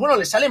final, pues bueno,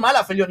 le sale mal a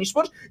APHELION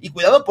ESPORTS. Y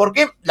cuidado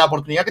porque la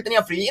oportunidad que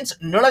tenía FreeAGENTS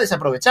no la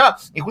desaprovechaba.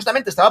 Y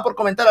justamente estaba por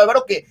comentar,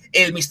 Álvaro, que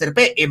el Mr.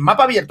 P en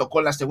mapa abierto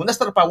con la segunda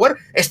Star Power,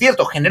 es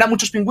cierto, genera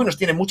muchos pingüinos,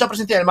 tiene mucha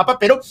presencia en el mapa,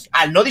 pero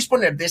al no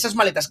disponer de esas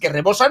maletas que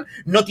rebosan,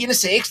 no tiene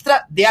ese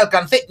extra de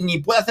alcance ni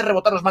puede hacer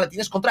rebotar los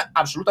maletines contra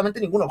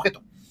absolutamente ningún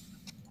objeto.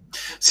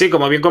 Sí,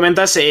 como bien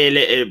comentas,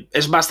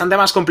 es bastante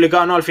más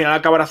complicado, ¿no? Al final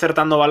acabar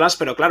acertando balas,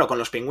 pero claro, con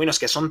los pingüinos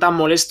que son tan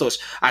molestos,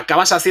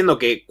 acabas haciendo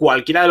que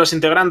cualquiera de los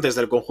integrantes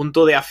del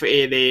conjunto de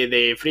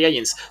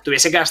FreeAGENTS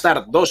tuviese que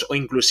gastar 2 o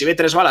inclusive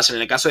 3 balas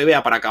en el caso de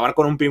Bea para acabar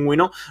con un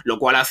pingüino, lo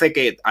cual hace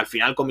que al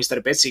final con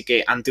Mr. P sí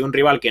que ante un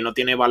rival que no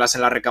tiene balas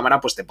en la recámara,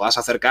 pues te puedas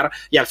acercar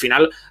y al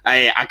final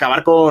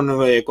acabar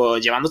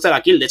llevándote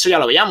la kill. De hecho ya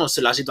lo veíamos,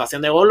 la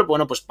situación de gol,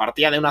 bueno, pues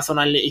partía de una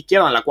zona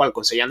izquierda en la cual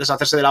conseguían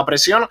deshacerse de la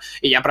presión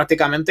y ya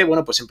prácticamente,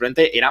 bueno, pues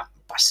simplemente era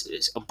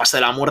un pase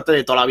de la muerte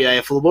de toda la vida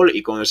de fútbol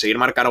y conseguir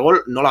marcar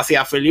gol no lo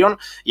hacía APHELION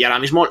y ahora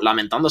mismo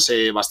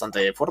lamentándose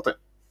bastante fuerte.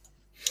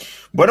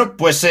 Bueno,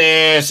 pues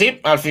sí,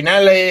 al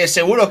final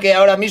seguro que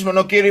ahora mismo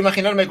no quiero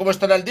imaginarme cómo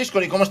estará el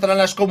Discord y cómo estarán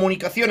las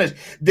comunicaciones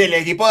del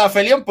equipo de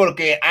APHELION,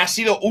 porque ha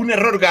sido un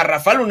error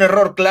garrafal, un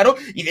error claro,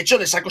 y de hecho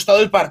les ha costado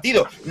el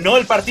partido. No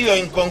el partido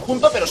en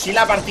conjunto, pero sí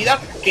la partida,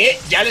 que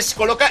ya les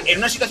coloca en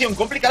una situación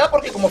complicada,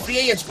 porque como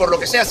FreeAGENTS, por lo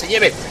que sea, se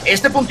lleve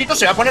este puntito,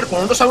 se va a poner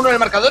con un 2-1 en el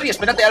marcador. Y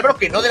espérate, Álvaro,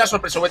 que no de la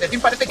sorpresa.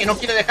 VT5 parece que no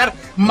quiere dejar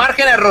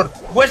margen a error.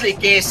 Wesley,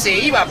 que se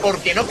iba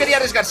porque no quería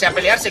arriesgarse a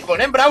pelearse con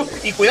Embro,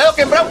 y cuidado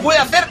que Embro puede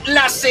hacer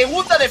la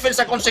segunda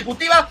defensa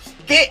consecutiva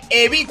que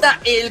evita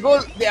el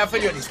gol de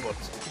APHELION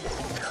ESPORTS.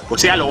 Pues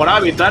sí, ha logrado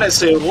evitar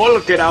ese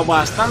gol que era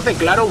bastante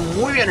claro.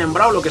 Muy bien en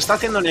Brawl lo que está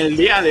haciendo en el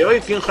día de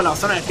hoy. King en la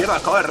zona izquierda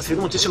acaba de recibir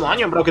muchísimo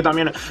daño. En Brawl que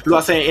también lo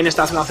hace en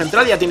esta zona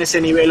central. Ya tiene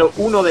ese nivel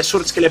 1 de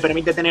Surge que le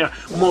permite tener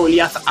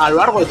movilidad a lo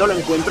largo de todo el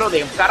encuentro.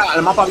 De cara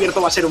al mapa abierto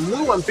va a ser un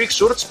muy buen pick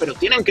Surge, pero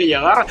tienen que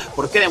llegar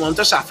porque de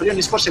momento es APHELION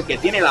ESPORTS el que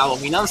tiene la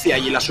dominancia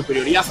y la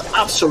superioridad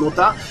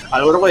absoluta a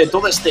lo largo de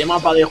todo este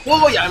mapa de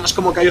juego. Ya vemos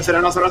como Cayocera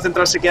en la zona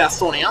central se queda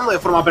zoneando de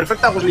forma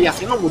perfecta. Pues le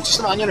haciendo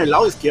muchísimo daño en el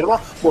lado izquierdo.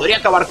 Podría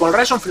acabar con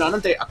Rayson.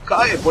 Finalmente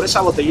cae por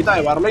esa botellita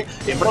de Barley.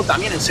 En Brawl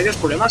también en serios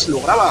problemas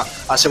lograba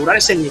asegurar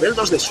ese nivel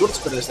 2 de Surge,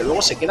 pero desde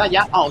luego se queda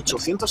ya a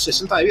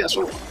 860 de vida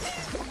solo.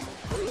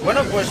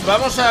 Bueno, pues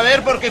vamos a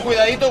ver, porque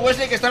cuidadito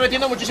Wesley, que está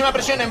metiendo muchísima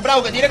presión en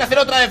Brawl, que tiene que hacer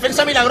otra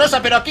defensa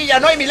milagrosa, pero aquí ya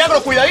no hay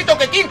milagro. Cuidadito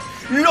que King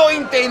lo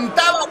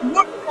intentaba,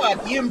 no a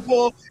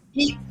tiempo,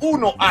 y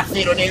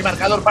 1-0 en el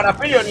marcador para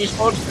APHELION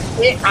Esports,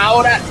 que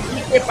ahora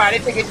sí que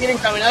parece que tiene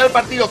encaminado el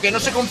partido. Que no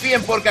se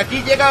confíen, porque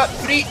aquí llega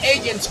Free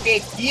Agents,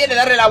 que quiere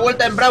darle la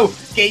vuelta en Brawl,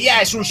 que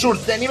ya es un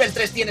Surge de nivel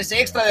 3, tiene ese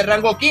extra de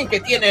rango. King,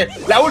 que tiene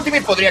la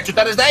ultimate, podría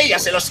chutar desde ahí, ya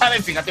se lo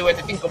saben. Fíjate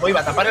VT5 cómo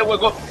iba a tapar el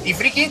hueco, y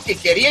Free King, que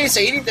quería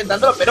seguir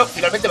intentándolo, pero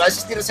finalmente va a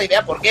desistir de esa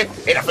idea, porque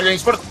en APHELION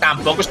Esports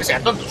tampoco es que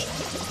sean tontos.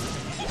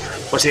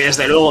 Pues sí,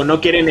 desde luego, no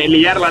quieren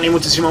liarla ni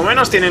muchísimo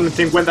menos. Tienen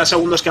 50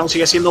 segundos, que aún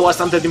sigue siendo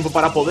bastante tiempo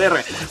para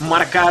poder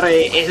marcar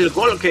el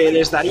gol que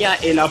les daría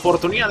la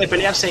oportunidad de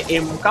pelearse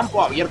en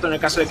campo abierto en el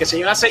caso de que se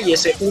llegase. Y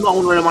ese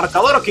 1-1 en el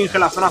marcador. King en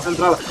la zona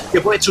central,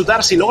 que puede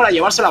chutar. Si logra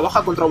llevarse la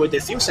baja contra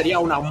VT5 sería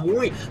una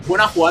muy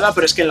buena jugada,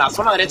 pero es que en la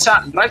zona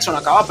derecha Ralson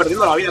acaba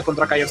perdiendo la vida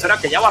contra Cayocera,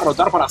 que ya va a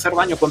rotar para hacer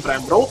daño contra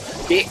Brawl,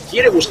 que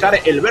quiere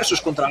buscar el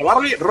versus contra el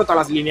Barley. Rota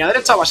la línea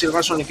derecha, va a ser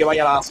Ralson el que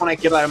vaya a la zona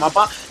izquierda del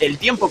mapa. El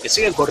tiempo que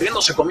sigue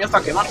corriendo se comienza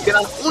a quemar,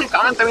 quedan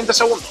únicamente 20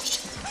 segundos.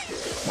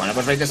 Bueno,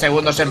 pues 20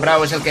 segundos en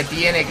Brawl es el que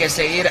tiene que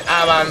seguir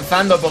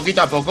avanzando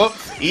poquito a poco.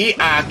 Y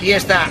aquí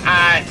está,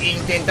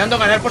 intentando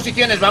ganar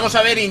posiciones. Vamos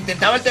a ver,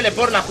 intentaba el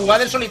teleport, la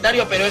jugada en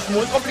solitario, pero es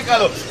muy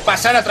complicado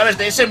pasar a través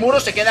de ese muro.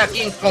 Se queda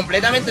aquí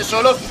completamente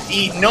solo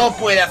y no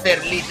puede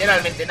hacer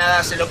literalmente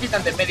nada. Se lo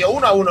quitan de medio,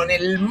 1-1 en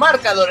el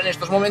marcador en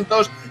estos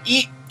momentos.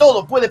 Y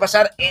todo puede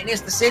pasar en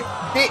este set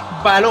de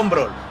balón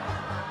Brawl.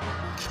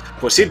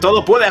 Pues sí,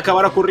 todo puede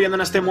acabar ocurriendo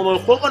en este modo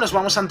del juego. Nos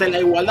vamos ante la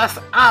igualdad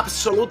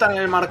absoluta en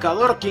el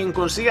marcador. Quien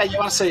consiga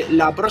llevarse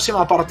la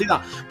próxima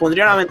partida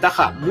pondría una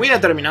ventaja muy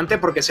determinante,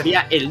 porque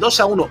sería el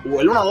 2-1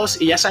 o el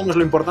 1-2, y ya sabemos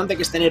lo importante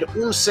que es tener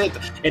un set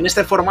en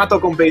este formato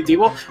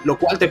competitivo, lo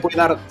cual te puede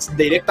dar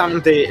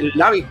directamente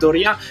la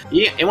victoria.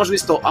 Y hemos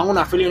visto a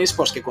una APHELION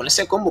Esports que con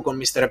ese combo con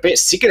Mr. P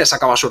sí que les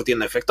acaba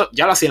surtiendo efecto.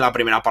 Ya lo hacía en la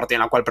primera partida,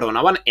 en la cual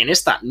perdonaban, en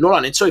esta no lo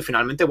han hecho, y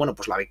finalmente, bueno,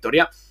 pues la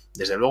victoria,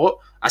 desde luego,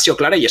 ha sido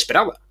clara y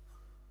esperada.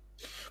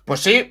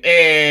 Pues sí,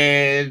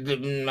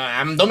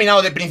 han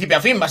dominado de principio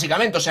a fin,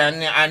 básicamente. O sea,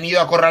 han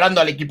ido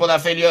acorralando al equipo de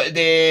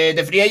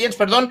Free Agents,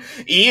 perdón,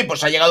 y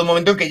pues ha llegado un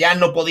momento en que ya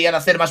no podían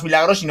hacer más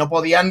milagros y no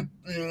podían,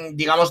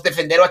 digamos,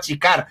 defender o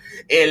achicar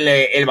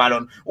el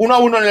balón.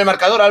 1-1 en el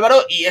marcador,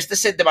 Álvaro, y este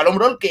set de balón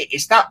Brawl que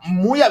está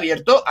muy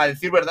abierto, a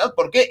decir verdad,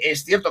 porque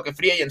es cierto que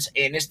Free Agents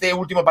en este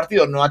último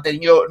partido no ha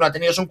tenido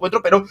su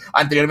encuentro, pero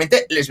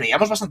anteriormente les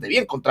veíamos bastante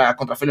bien contra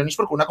APHELION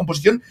Esports, con una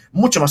composición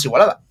mucho más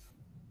igualada.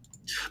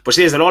 Pues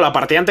sí, desde luego, la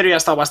partida anterior ha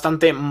estado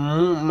bastante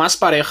más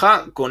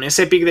pareja, con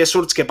ese pick de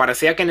Surge que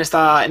parecía que en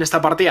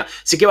esta partida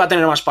sí que va a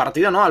tener más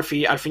partido, ¿no? Al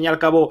fin y al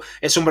cabo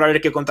es un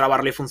brawler que contra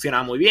Barley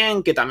funciona muy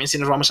bien, que también si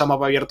nos vamos a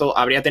mapa abierto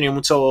habría tenido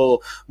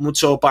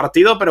mucho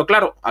partido, pero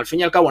claro, al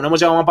fin y al cabo no hemos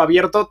llegado a mapa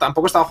abierto,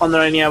 tampoco estaba jugando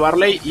en la línea de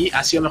Barley y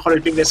ha sido mejor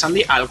el pick de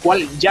Sandy, al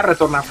cual ya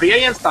retorna Free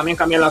Agents. También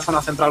cambia la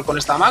zona central con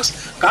esta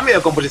Max, cambio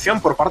de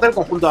composición por parte del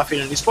conjunto de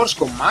APHELION Esports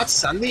con Max,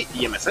 Sandy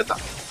y MZ.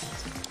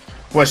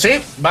 Pues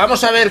sí,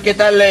 vamos a ver qué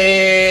tal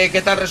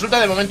resulta.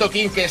 De momento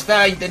King, que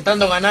está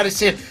intentando ganar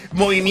ese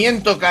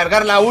movimiento,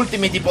 cargar la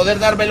ultimate y poder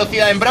dar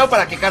velocidad en Brawl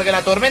para que cargue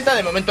la tormenta.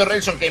 De momento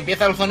Relson, que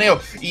empieza el zoneo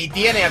y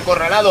tiene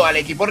acorralado al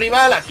equipo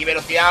rival. Aquí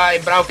velocidad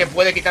en Brawl, que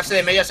puede quitarse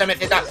de medias a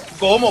MZ.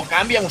 Cómo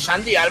cambia un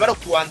Sandy, Álvaro,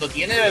 cuando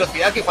tiene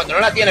velocidad que cuando no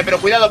la tiene. Pero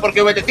cuidado,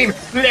 porque VT Team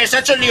les ha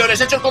hecho el lío,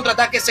 les ha hecho el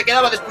contraataque. Se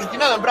quedaba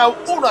desposicionado en Brawl,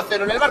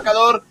 1-0 en el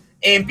marcador.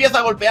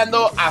 Empieza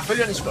golpeando a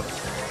APHELION Esports.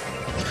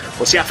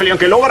 Pues sí, APHELION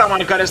que logra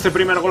marcar este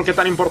primer gol que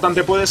tan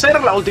importante puede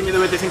ser. La ultimate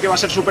de BT5 que va a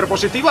ser súper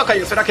positiva.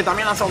 Cayocera, que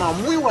también lanza una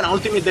muy buena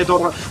ultimate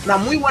una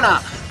muy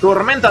buena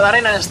tormenta de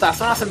arena en esta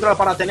zona central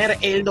para tener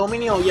el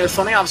dominio y el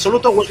zoneo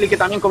absoluto. Wesley, que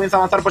también comienza a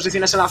avanzar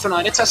posiciones en la zona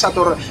derecha. Esa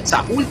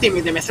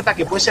ultimate de MZ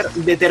que puede ser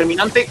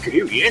determinante.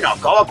 ¡Qué bien!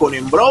 Acaba con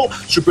Brawl.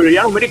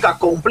 Superioridad numérica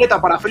completa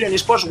para APHELION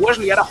Esports.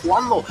 Wesley ahora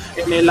jugando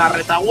en la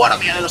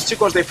retaguardia de los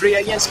chicos de Free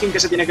Agents. King, que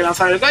se tiene que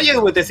lanzar el gadget.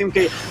 BT5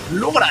 que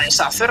logra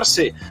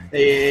deshacerse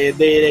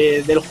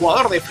del jugador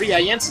de Free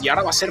Agents, y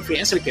ahora va a ser Free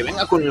Agents el que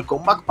venga con el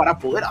comeback para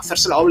poder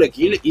hacerse la doble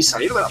kill y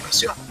salir de la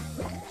presión.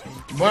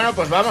 Bueno,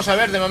 pues vamos a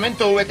ver, de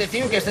momento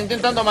VT5 que está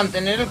intentando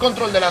mantener el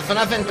control de la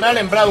zona central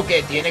en Brawl,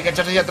 que tiene que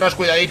echarse hacia atrás,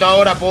 cuidadito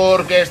ahora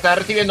porque está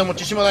recibiendo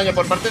muchísimo daño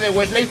por parte de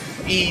Wesley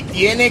y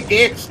tiene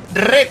que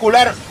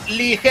recular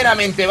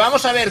ligeramente.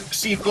 Vamos a ver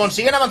si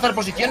consiguen avanzar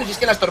posiciones, y es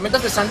que las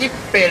tormentas de Sandy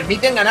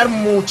permiten ganar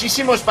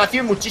muchísimo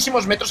espacio y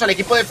muchísimos metros al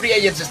equipo de Free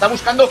Agents. Está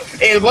buscando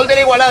el gol de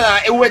la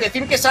igualada,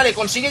 VT5 que sale,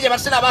 consigue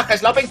llevarse la baja,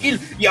 es la open kill,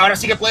 y ahora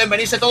sí que pueden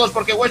venirse todos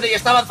porque Wesley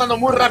está avanzando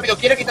muy rápido,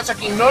 quiere quitarse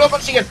aquí, no lo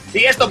consiguen,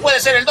 y esto puede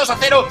ser el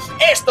 2-0.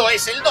 Esto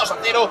es el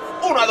 2-0,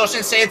 1-2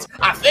 en sets.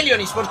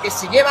 APHELION Esports que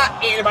se lleva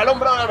el balón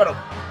Brawl, Álvaro.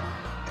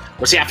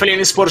 Pues sí, APHELION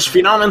eSports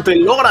finalmente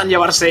logran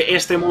llevarse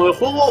este modo de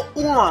juego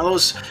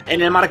 1-2 en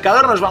el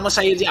marcador. Nos vamos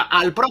a ir ya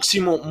al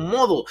próximo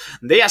modo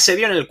de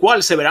asedio, en el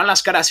cual se verán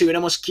las caras y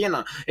veremos quién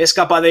es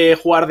capaz de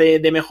jugar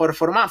de mejor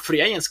forma. Free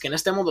Agents, que en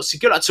este modo sí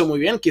que lo ha hecho muy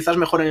bien, quizás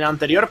mejor en el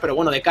anterior, pero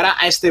bueno, de cara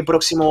a este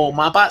próximo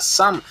mapa,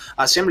 Some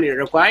Assembly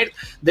Required,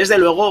 desde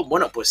luego,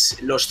 bueno, pues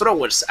los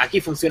throwers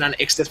aquí funcionan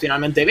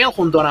excepcionalmente bien,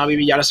 junto a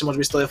Navivi ya los hemos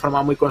visto de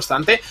forma muy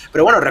constante,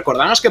 pero bueno,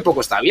 recordamos que poco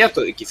está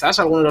abierto y quizás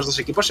alguno de los dos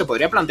equipos se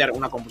podría plantear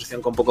una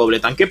composición con poco doble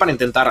tanque para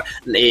intentar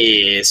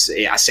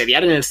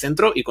asediar en el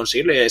centro y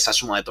conseguirle esa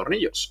suma de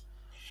tornillos.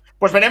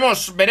 Pues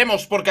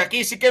veremos, porque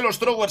aquí sí que los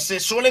throwers se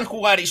suelen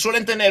jugar y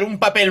suelen tener un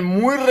papel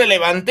muy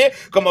relevante.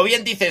 Como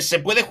bien dices, se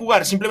puede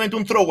jugar simplemente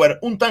un thrower,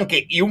 un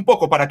tanque y un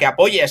poco para que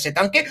apoye a ese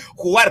tanque,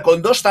 jugar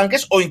con dos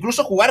tanques o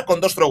incluso jugar con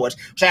dos throwers.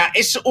 O sea,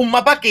 es un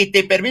mapa que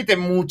te permite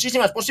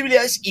muchísimas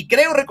posibilidades y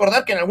creo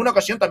recordar que en alguna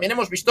ocasión también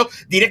hemos visto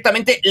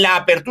directamente la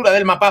apertura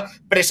del mapa.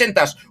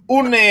 Presentas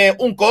un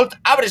Colt,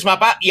 abres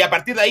mapa y a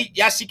partir de ahí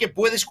ya sí que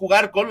puedes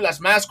jugar con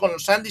las más, con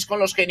los Sandys, con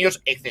los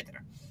genios,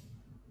 etcétera.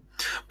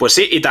 Pues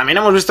sí, y también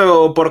hemos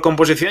visto por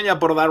composición, ya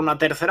por dar una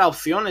tercera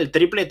opción, el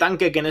triple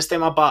tanque, que en este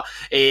mapa,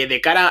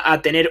 de cara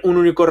a tener un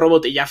único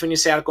robot y ya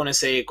finisear con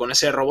ese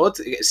robot,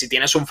 si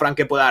tienes un Frank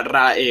que pueda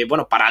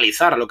bueno,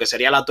 paralizar lo que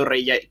sería la torre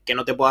y ya, que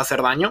no te pueda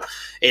hacer daño,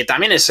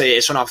 también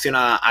es una opción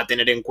a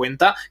tener en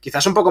cuenta.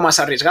 Quizás un poco más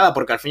arriesgada,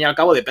 porque al fin y al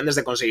cabo dependes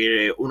de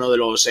conseguir uno de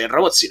los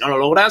robots. Si no lo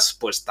logras,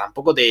 pues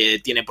tampoco te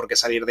tiene por qué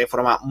salir de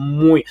forma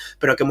muy,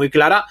 pero que muy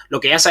clara. Lo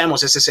que ya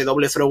sabemos es ese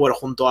doble thrower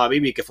junto a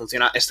Vivi, que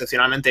funciona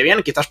excepcionalmente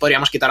bien. Quizás podríamos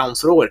quitar a un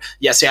thrower,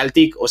 ya sea el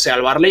Tick o sea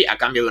el Barley, a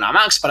cambio de una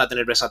Max para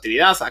tener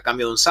versatilidad, a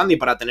cambio de un Sandy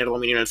para tener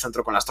dominio en el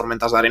centro con las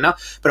tormentas de arena,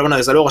 pero bueno,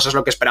 desde luego eso es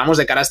lo que esperamos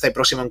de cara a este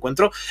próximo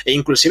encuentro. E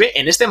inclusive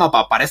en este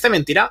mapa parece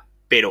mentira,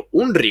 pero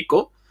un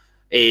Rico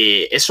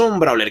es un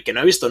brawler que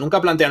no he visto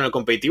nunca planteado en el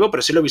competitivo,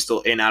 pero sí lo he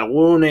visto en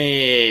alguna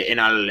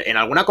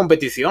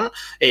competición,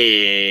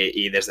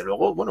 y desde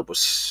luego, bueno,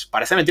 pues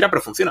parece mentira,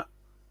 pero funciona.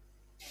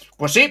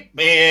 Pues sí,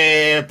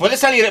 puede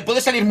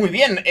salir muy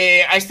bien.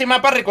 A este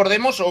mapa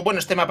recordemos, o bueno,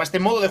 este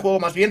modo de juego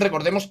más bien,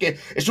 recordemos que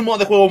es un modo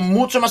de juego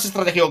mucho más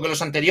estratégico que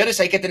los anteriores.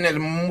 Hay que tener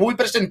muy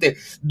presente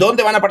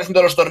dónde van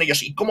apareciendo los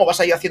tornillos y cómo vas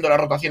a ir haciendo las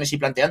rotaciones y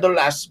planteando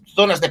las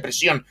zonas de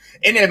presión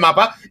en el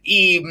mapa.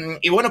 Y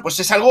bueno,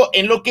 pues es algo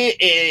en lo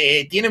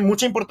que tiene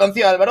mucha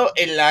importancia, Álvaro,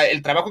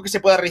 el trabajo que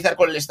se pueda realizar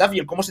con el staff y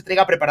el cómo se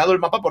traiga preparado el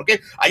mapa,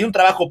 porque hay un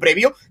trabajo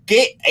previo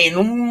que en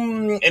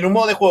un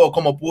modo de juego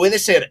como puede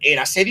ser el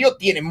asedio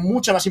tiene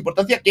mucha más importancia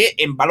que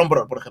en Balón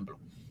Brawl, por ejemplo.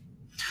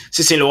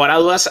 Sí, sin lugar a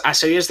dudas,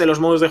 Asedio es de los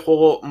modos de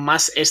juego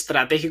más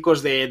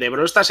estratégicos de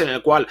Brawl Stars, en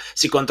el cual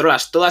si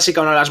controlas todas y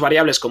cada una de las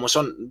variables, como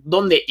son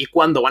dónde y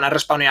cuándo van a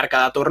respawnear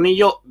cada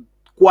tornillo,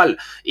 cuál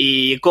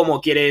y cómo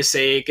quieres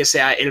que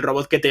sea el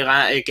robot que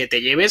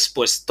te lleves,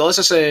 pues todos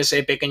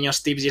esos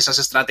pequeños tips y esas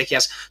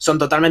estrategias son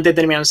totalmente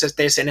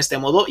determinantes en este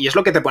modo, y es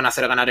lo que te pueden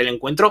hacer ganar el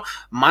encuentro,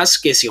 más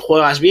que si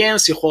juegas bien,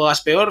 si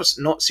juegas peor.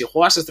 No, si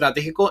juegas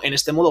estratégico, en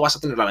este modo vas a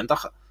tener la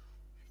ventaja.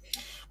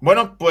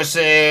 Bueno, pues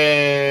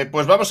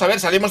vamos a ver,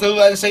 salimos de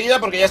duda enseguida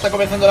porque ya está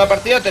comenzando la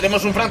partida.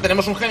 Tenemos un Frank,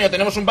 tenemos un genio,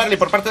 tenemos un Barley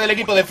por parte del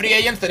equipo de Free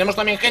Agents, tenemos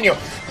también genio,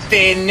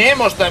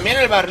 tenemos también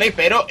el Barley,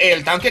 pero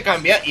el tanque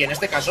cambia y en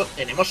este caso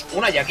tenemos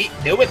una Jackie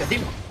de VT5.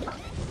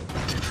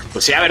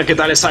 Pues sí, a ver qué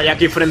tal está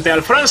Jackie frente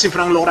al Frank. Si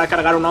Frank logra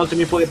cargar una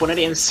ultimate puede poner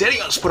en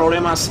serios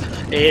problemas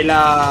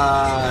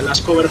las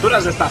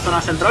coberturas de esta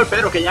zona central.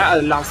 Pedro, que ya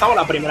lanzaba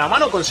la primera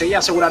mano, conseguía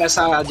asegurar a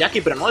esa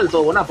Jackie, pero no del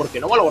todo buena, porque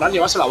no va a lograr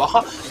llevarse la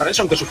baja.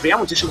 Ralson, que sufría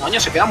muchísimo daño,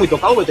 se queda muy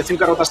tocado. VT5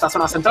 que rota esta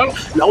zona central.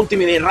 La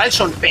ultimate de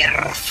Ralson,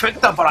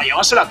 perfecta para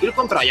llevarse la kill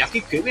contra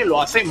Jackie. Que bien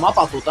lo hace,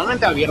 mapa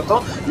totalmente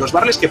abierto. Los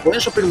Barleys que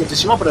pueden sufrir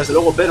muchísimo, pero desde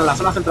luego Pedro en la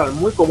zona central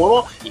muy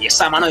cómodo. Y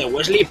esa mano de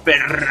Wesley,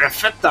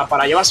 perfecta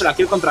para llevarse la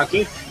kill contra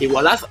King.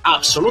 Igualdad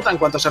absoluta en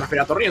cuanto se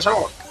refiere a tornillos,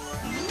 algo.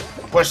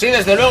 Pues sí,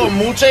 desde luego,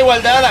 mucha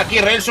igualdad. Aquí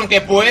Relson,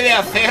 que puede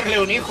hacerle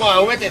un hijo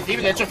a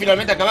VT5. De hecho,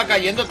 finalmente acaba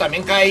cayendo.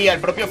 También caía el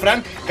propio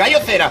Frank. Cayo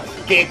Cera,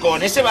 que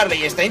con ese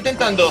Barley está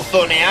intentando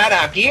zonear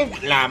aquí.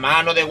 La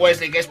mano de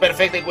Wesley, que es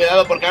perfecta. Y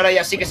cuidado, porque ahora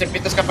ya sí que se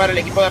empieza a escapar el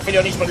equipo de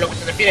APHELION eSports. En lo que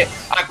se refiere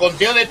a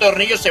conteo de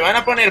tornillos, se van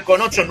a poner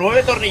con 8,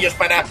 9 tornillos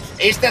para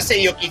este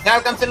asedio. Quizá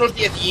alcancen los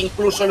 10 e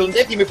incluso el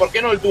 11º y por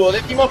qué no el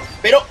 12º.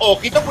 Pero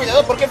ojito,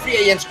 cuidado, porque Free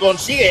Agents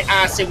consigue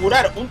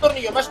asegurar un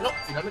tornillo más. No,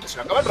 finalmente se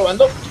lo acaban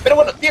robando. Pero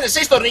bueno, tiene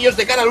 6 tornillos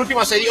de cara al último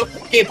asedio,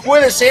 que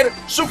puede ser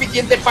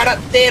suficiente para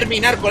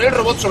terminar con el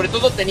robot, sobre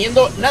todo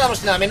teniendo nada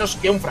más y nada menos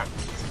que un Frank.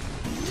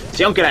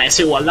 Sí, aunque la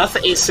desigualdad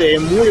es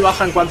muy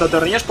baja en cuanto a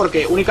tornillos,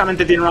 porque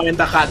únicamente tiene una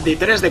ventaja de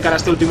 3 de cara a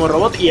este último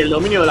robot, y el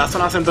dominio de la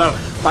zona central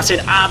va a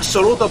ser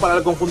absoluto para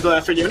el conjunto de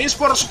APHELION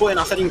eSports. Pueden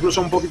hacer incluso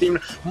un poquitín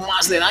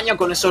más de daño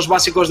con esos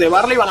básicos de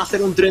Barley, van a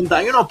hacer un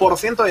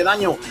 31% de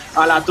daño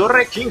a la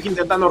torre. King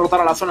intentando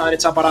rotar a la zona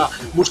derecha para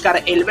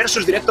buscar el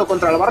versus directo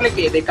contra el Barley,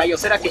 que de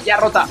Cayocera, que ya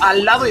rota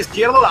al lado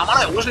izquierdo. La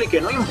mano de Wesley,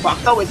 que no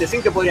impacta.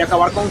 VT5 que podría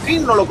acabar con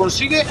King, no lo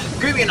consigue.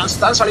 Qué bien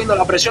están saliendo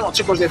la presión los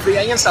chicos de Free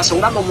Agents,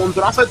 asegurando un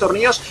montonazo de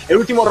tornillos. El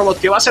último robot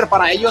que va a ser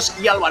para ellos,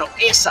 y Álvaro,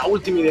 esa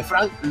ultimate de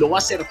Frank lo va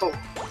a ser todo.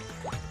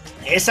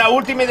 Esa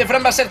última de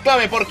Fran va a ser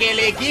clave porque el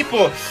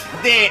equipo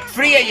de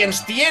Free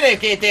Agents tiene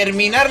que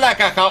terminar la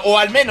caja o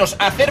al menos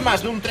hacer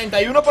más de un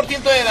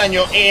 31% de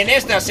daño en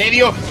este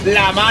asedio.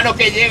 La mano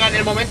que llega en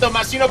el momento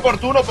más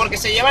inoportuno porque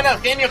se llevan al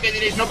genio, que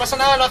diréis, no pasa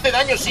nada, no hace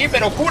daño, sí,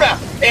 pero cura.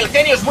 El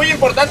genio es muy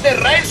importante.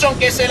 Railson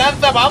que se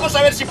lanza, vamos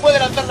a ver si puede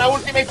lanzar la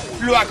ultimate.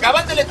 Lo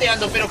acaban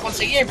deleteando, pero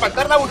conseguía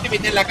impactar la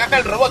ultimate en la caja.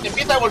 El robot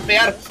empieza a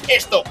golpear.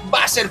 Esto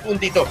va a ser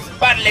puntito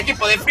para el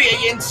equipo de Free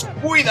Agents.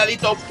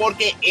 Cuidadito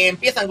porque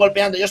empiezan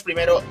golpeando ellos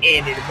primero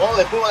en el modo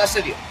de juego de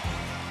asedio.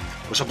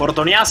 Pues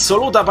oportunidad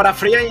absoluta para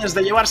Free Agents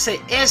de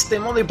llevarse este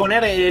modo y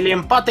poner el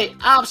empate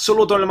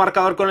absoluto en el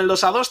marcador con el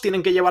 2-2.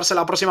 Tienen que llevarse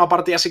la próxima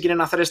partida si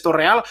quieren hacer esto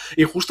real.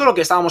 Y justo lo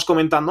que estábamos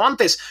comentando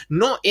antes,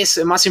 no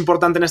es más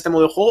importante en este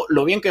modo de juego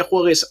lo bien que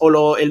juegues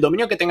o el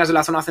dominio que tengas de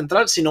la zona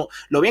central, sino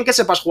lo bien que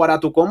sepas jugar a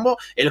tu combo.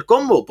 El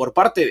combo por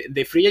parte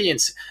de Free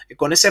Agents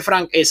con ese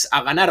Frank es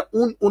a ganar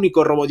un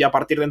único robot y a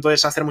partir de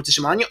entonces hacer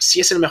muchísimo daño.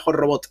 Si es el mejor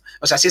robot,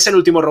 o sea, si es el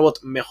último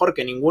robot, mejor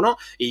que ninguno,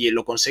 y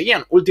lo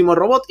conseguían. Último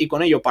robot y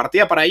con ello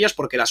partida para ellos,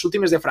 porque las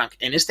últimas de Frank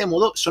en este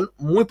modo son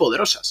muy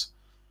poderosas.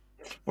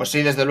 Pues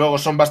sí, desde luego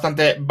son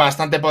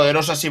bastante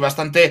poderosas y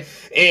bastante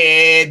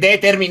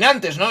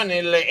determinantes, ¿no? En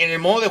el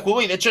modo de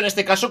juego. Y de hecho, en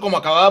este caso, como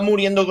acababa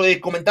muriendo,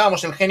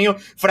 comentábamos, el genio,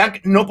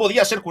 Frank no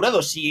podía ser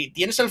curado. Si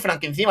tienes el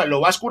Frank encima, lo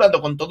vas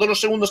curando con todos los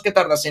segundos que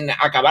tardas en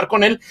acabar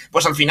con él,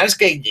 pues al final es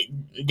que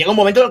llega un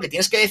momento en el que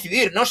tienes que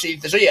decidir, ¿no? Si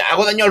dices, oye,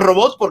 hago daño al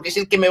robot porque es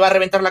el que me va a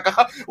reventar la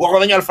caja, o hago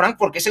daño al Frank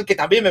porque es el que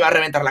también me va a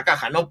reventar la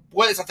caja. No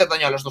puedes hacer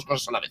daño a las dos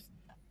cosas a la vez.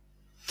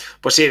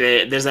 Pues sí,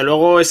 desde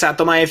luego esa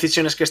toma de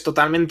decisiones que es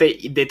totalmente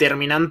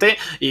determinante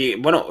y,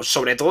 bueno,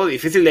 sobre todo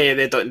difícil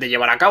de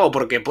llevar a cabo,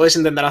 porque puedes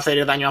intentar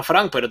hacer daño a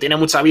Frank, pero tiene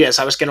mucha vida y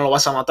sabes que no lo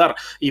vas a matar,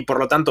 y por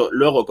lo tanto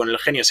luego con el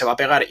genio se va a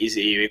pegar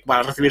y va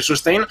a recibir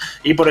sustain,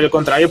 y por el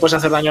contrario puedes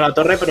hacer daño a la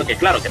torre, pero que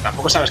claro, que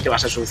tampoco sabes que va a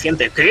ser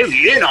suficiente. ¡Qué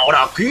bien!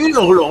 Ahora aquí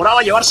nos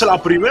lograba llevarse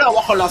la primera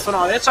abajo en la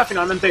zona derecha,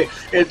 finalmente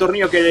el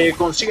tornillo que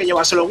consigue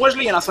llevárselo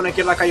Wesley, en la zona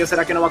izquierda cayó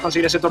Cera, que no va a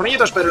conseguir ese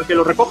tornillo, es pero el que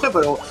lo recoge,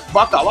 pero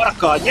va a acabar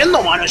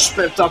cayendo, mano,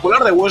 espectacular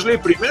de Wesley,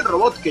 primer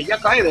robot que ya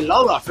cae del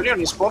lado de APHELION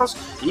eSports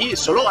y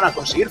solo van a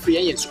conseguir Free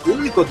Agents,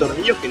 único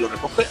tornillo que lo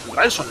recoge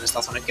Railson en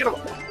esta zona izquierda.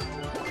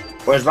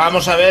 Pues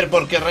vamos a ver,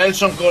 porque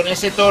Railson con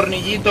ese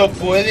tornillito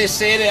puede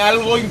ser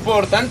algo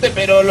importante,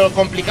 pero lo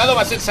complicado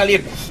va a ser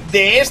salir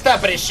de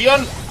esta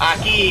presión.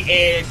 Aquí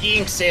el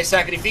King se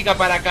sacrifica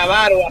para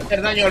acabar o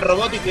hacer daño al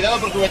robot, y cuidado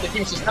porque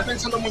VT se está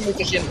pensando muy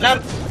mucho si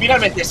entrar.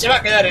 Finalmente se va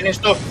a quedar en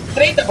esto,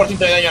 30%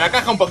 de daño a la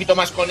caja, un poquito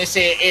más con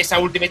esa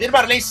Ultimate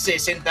Barley,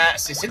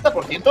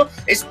 60%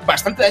 es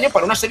bastante daño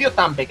para un asedio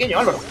tan pequeño,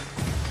 Álvaro.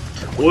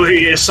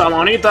 Uy, esa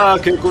manita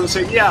que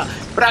conseguía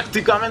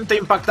prácticamente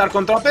impactar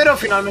contra Pedro,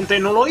 finalmente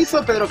no lo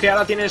hizo. Pedro, que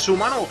ahora tiene su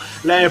mano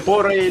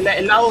por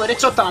el lado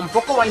derecho,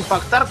 tampoco va a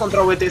impactar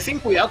contra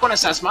VT5. Cuidado con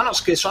esas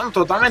manos que son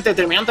totalmente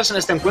determinantes en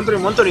este encuentro, y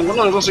en momento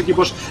ninguno de los dos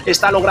equipos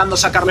está logrando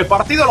sacarle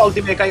partido. La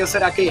última de Cayo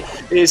Cera que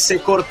se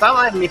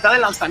cortaba en mitad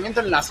del lanzamiento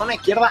en la zona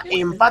izquierda.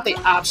 Empate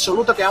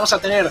absoluto que vamos a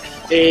tener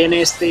en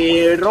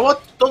este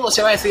robot. Todo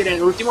se va a decidir en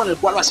el último, en el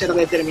cual va a ser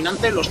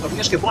determinante los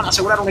torneos que puedan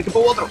asegurar un equipo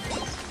u otro.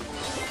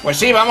 Pues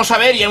sí, vamos a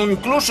ver, y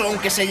incluso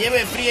aunque se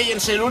lleve Free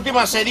Agents el último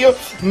asedio,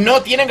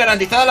 no tienen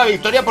garantizada la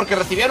victoria porque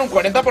recibían un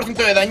 40%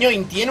 de daño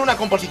y tiene una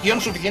composición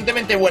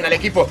suficientemente buena el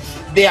equipo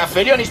de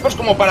APHELION eSports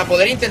como para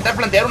poder intentar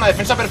plantear una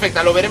defensa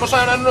perfecta. Lo veremos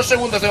ahora en unos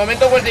segundos. De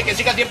momento Wesley que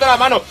sí que acierta la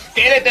mano.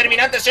 Qué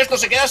determinante es esto,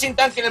 se queda sin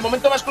tanque en el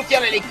momento más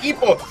crucial el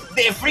equipo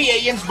de Free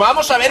Agents.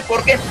 Vamos a ver,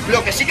 porque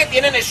lo que sí que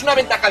tienen es una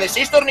ventaja de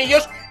 6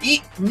 tornillos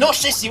y no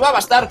sé si va a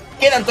bastar.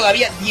 Quedan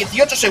todavía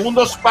 18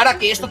 segundos para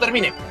que esto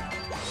termine.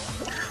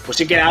 Pues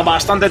sí queda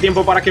bastante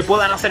tiempo para que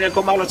puedan hacer el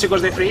combate los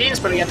chicos de Free Agents,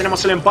 pero ya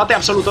tenemos el empate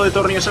absoluto de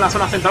torneos en la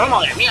zona central.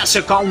 Madre mía,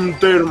 ese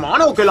counter,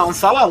 mano, que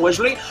lanzaba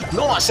Wesley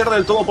no va a ser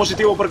del todo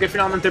positivo porque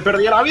finalmente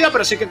perdía la vida,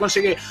 pero sí que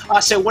consigue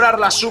asegurar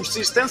la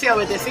subsistencia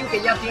de BT5,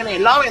 que ya tiene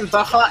la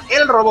ventaja.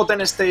 El robot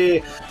en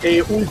este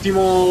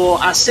último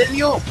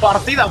asedio,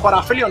 partida para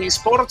APHELION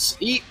eSports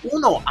y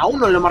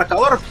 1-1 en el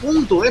marcador,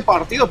 punto de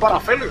partido para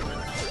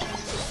APHELION.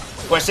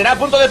 Pues será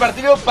punto de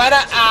partido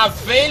para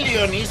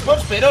APHELION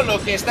eSports, pero lo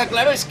que está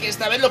claro es que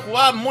esta vez lo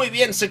jugaban muy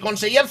bien. Se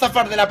conseguían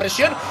zafar de la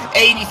presión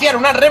e iniciar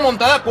una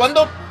remontada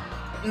cuando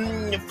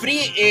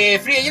Free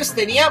Agents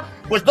tenía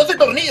pues 12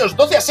 tornillos,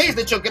 12-6,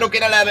 de hecho creo que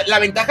era la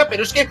ventaja,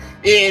 pero es que,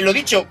 lo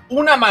dicho,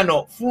 una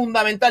mano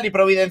fundamental y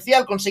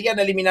providencial, conseguían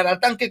eliminar al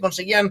tanque,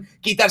 conseguían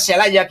quitarse al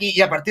Ayaki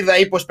y a partir de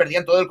ahí pues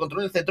perdían todo el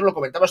control del centro. Lo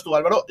comentabas tú,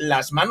 Álvaro,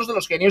 las manos de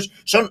los genios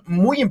son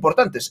muy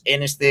importantes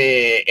en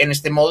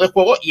este modo de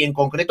juego y en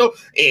concreto,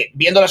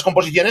 viendo las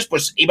composiciones,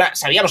 pues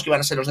sabíamos que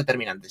iban a ser los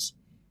determinantes.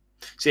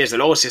 Sí, desde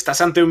luego, si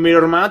estás ante un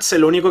mirror match,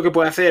 lo único que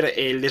puede hacer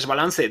el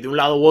desbalance de un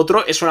lado u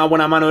otro es una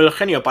buena mano del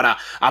genio para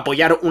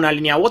apoyar una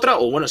línea u otra,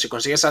 o bueno, si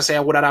consigues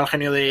asegurar al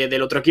genio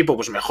del otro equipo,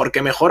 pues mejor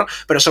que mejor,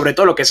 pero sobre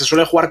todo lo que se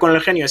suele jugar con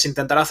el genio es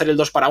intentar hacer el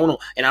 2 para 1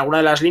 en alguna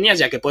de las líneas,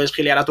 ya que puedes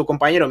gilear a tu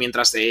compañero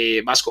mientras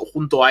vas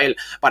junto a él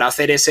para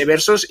hacer ese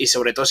versus, y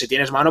sobre todo si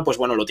tienes mano, pues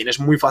bueno, lo tienes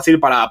muy fácil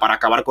para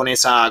acabar con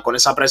esa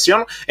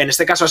presión. En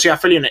este caso ha sido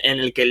APHELION en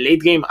el que el late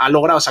game ha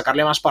logrado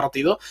sacarle más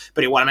partido,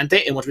 pero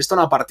igualmente hemos visto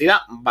una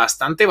partida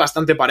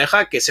bastante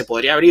pareja que se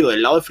podría haber ido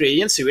del lado de Free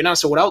Agents si hubieran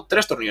asegurado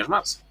 3 torneos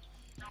más.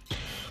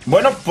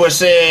 Bueno,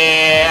 pues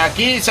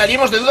aquí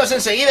salimos de dudas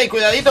enseguida y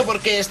cuidadito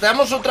porque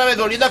estamos otra vez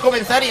volviendo a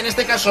comenzar y en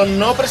este caso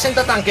no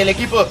presenta tanque el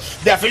equipo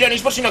de APHELION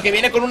eSports, sino que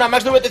viene con una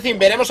Max de VT5.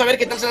 Veremos a ver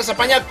qué tal se las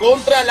apaña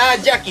contra la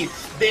Jackie.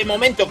 De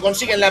momento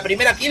consiguen la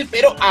primera kill,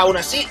 pero aún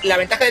así la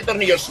ventaja de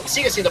tornillos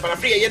sigue siendo para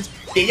Free Agents,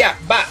 que ya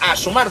va a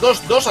sumar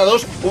 2 a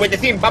 2.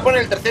 VT5 va a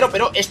poner el tercero,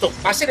 pero esto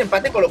va a ser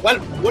empate, con lo cual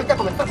vuelta a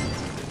comenzar.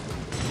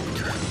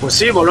 Pues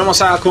sí,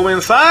 volvemos a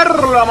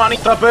comenzar. La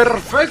manita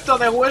perfecta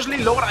de Wesley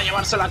logra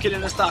llevarse la kill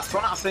en esta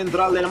zona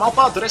central del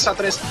mapa. 3 a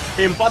 3,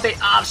 empate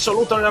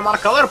absoluto en el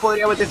marcador.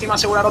 Podría VT5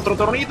 asegurar otro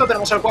tornito.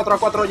 Tenemos el 4 a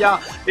 4 ya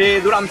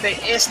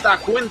durante esta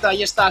cuenta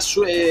y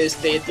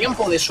este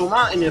tiempo de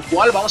suma, en el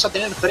cual vamos a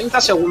tener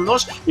 30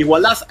 segundos.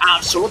 Igualdad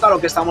absoluta a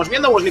lo que estamos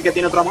viendo. Wesley, que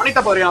tiene otra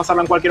manita, podría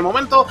lanzarla en cualquier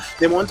momento.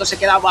 De momento se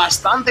queda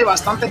bastante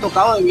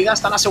tocado de vida.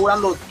 Están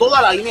asegurando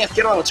toda la línea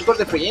izquierda los chicos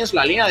de Free Agents,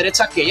 la línea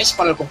derecha que es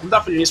para el conjunto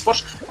de APHELION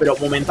eSports, pero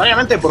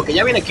momentáneamente, porque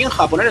ya viene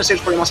Kinja a poner el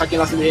 6 problemas aquí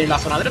en la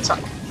zona derecha.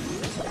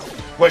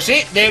 Pues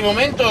sí, de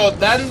momento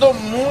dando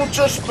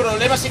muchos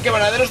problemas y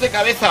quebraderos de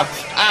cabeza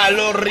a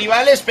los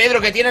rivales.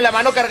 Pedro, que tiene la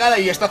mano cargada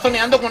y está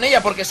zoneando con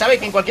ella porque sabe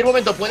que en cualquier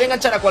momento puede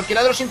enganchar a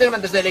cualquiera de los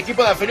integrantes del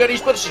equipo de APHELION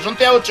eSports. Si son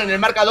T8 en el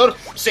marcador,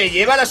 se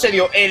lleva el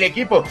asedio el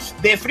equipo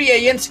de Free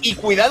Agents. Y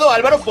cuidado,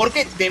 Álvaro,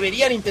 porque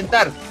deberían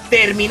intentar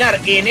terminar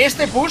en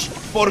este push,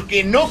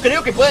 porque no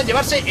creo que puedan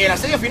llevarse el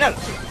asedio final.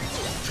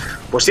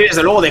 Pues sí,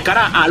 desde luego, de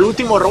cara al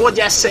último robo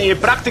ya es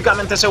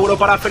prácticamente seguro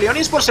para APHELION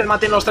eSports. Se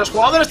mantienen los 3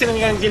 jugadores,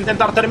 tienen que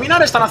intentar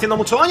terminar, están haciendo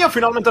mucho daño.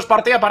 Finalmente es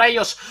partida para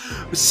ellos.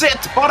 Set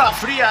para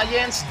Free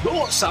Agents,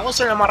 2 a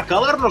 2 en el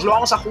marcador. Nos lo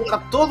vamos a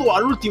jugar todo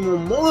al último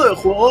modo de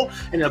juego,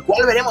 en el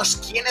cual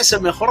veremos quién es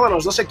el mejor de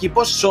los dos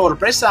equipos.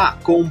 Sorpresa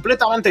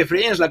completamente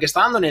Free Agents la que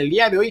está dando en el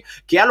día de hoy,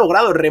 que ha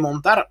logrado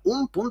remontar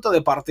un punto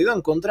de partido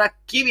en contra.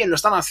 Qué bien lo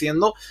están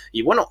haciendo.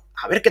 Y bueno,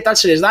 a ver qué tal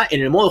se les da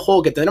en el modo de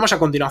juego que tendremos a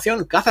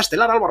continuación. Caza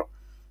estelar, Álvaro.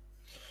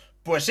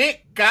 Pues sí,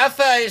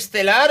 caza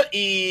estelar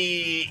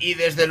y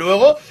desde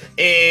luego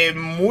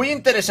muy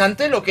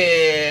interesante lo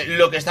que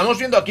estamos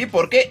viendo aquí,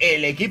 porque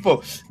el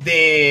equipo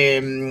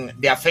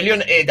de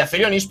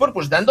APHELION eSports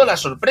pues dando la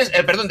sorpresa,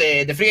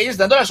 de Free Agents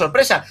dando la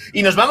sorpresa.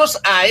 Y nos vamos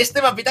a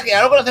este mapita que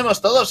ya lo conocemos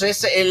todos,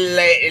 es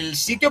el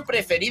sitio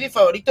preferido y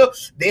favorito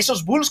de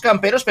esos bulls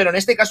camperos, pero en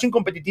este caso en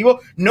competitivo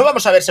no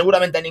vamos a ver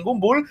seguramente a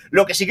ningún bull.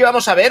 Lo que sí que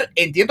vamos a ver,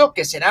 entiendo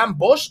que serán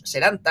boss,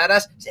 serán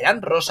taras,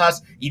 serán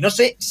rosas y no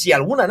sé si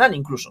alguna nan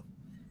incluso.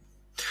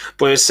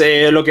 Pues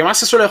lo que más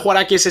se suele jugar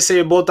aquí es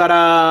ese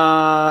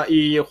Botara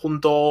y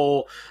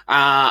junto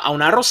a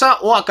una rosa,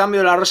 o a cambio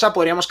de la rosa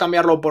podríamos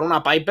cambiarlo por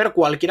una Piper.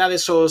 Cualquiera de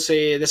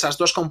esas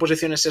dos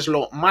composiciones es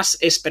lo más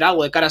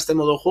esperado de cara a este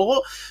modo de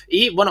juego.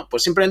 Y bueno,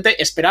 pues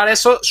simplemente esperar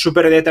eso,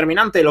 súper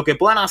determinante lo que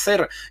puedan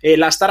hacer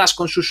las taras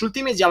con sus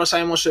ultimates. Ya lo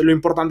sabemos lo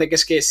importante que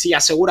es que si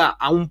asegura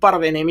a un par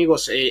de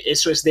enemigos,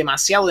 eso es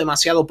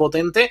demasiado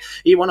potente.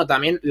 Y bueno,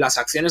 también las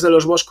acciones de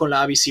los boss con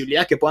la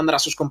visibilidad que puedan dar a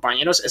sus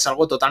compañeros es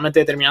algo totalmente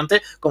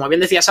determinante. Como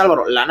bien decías,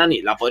 Álvaro, la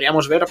Nani la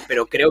podríamos ver,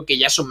 pero creo que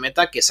ya es un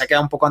meta que se ha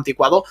quedado un poco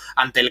anticuado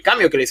ante el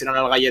cambio que le hicieron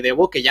al Galle de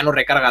Evo, que ya no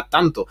recarga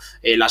tanto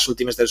las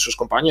últimas de sus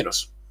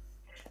compañeros.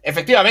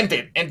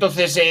 Efectivamente,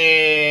 entonces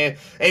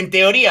en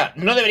teoría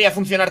no debería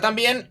funcionar tan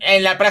bien,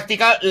 en la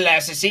práctica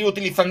se sigue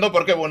utilizando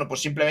porque bueno,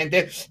 pues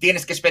simplemente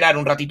tienes que esperar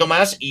un ratito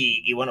más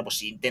y bueno, pues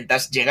si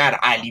intentas llegar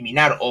a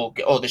eliminar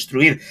o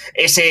destruir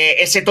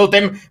ese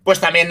tótem,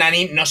 pues también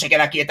Nani no se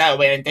queda quieta,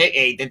 obviamente,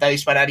 e intenta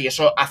disparar y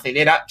eso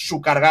acelera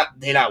su carga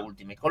de la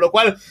ultimate, con lo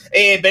cual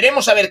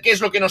veremos a ver qué es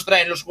lo que nos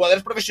traen los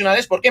jugadores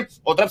profesionales, porque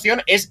otra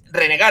opción es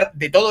renegar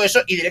de todo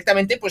eso y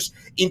directamente pues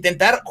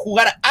intentar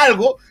jugar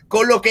algo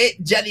con lo que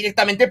ya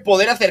directamente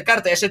poder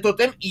acercarte a ese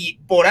tótem, y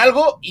por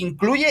algo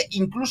incluye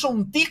incluso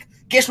un tick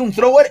que es un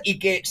thrower y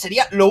que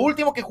sería lo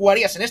último que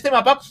jugarías en este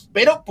mapa,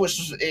 pero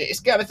pues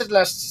es que a veces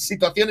la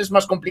situación es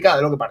más complicada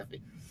de lo que parece.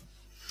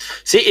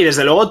 Sí, y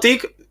desde luego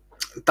tick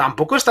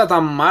tampoco está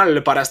tan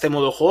mal para este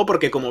modo de juego,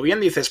 porque como bien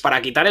dices,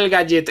 para quitar el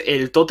gadget,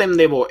 el tótem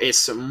de Evo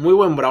es muy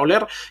buen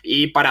brawler,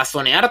 y para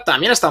zonear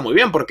también está muy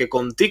bien, porque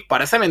con tick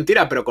parece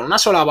mentira, pero con una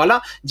sola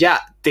bala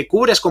ya te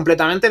cubres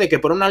completamente de que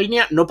por una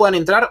línea no puedan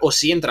entrar, o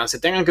si entran se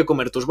tengan que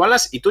comer tus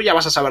balas y tú ya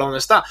vas a saber dónde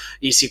está.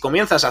 Y si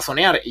comienzas a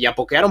zonear y a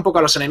pokear un poco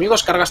a los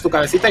enemigos, cargas tu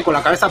cabecita y con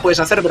la cabeza puedes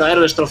hacer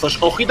verdaderos destrozos.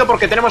 Ojito,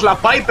 porque tenemos la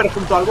Piper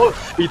junto al gol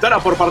y Tara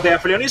por parte de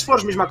APHELION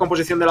eSports, misma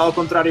composición del lado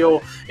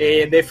contrario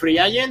de Free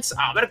Agents.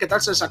 A ver qué tal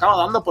se les acaba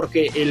dando,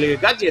 porque el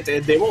gadget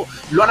de Evo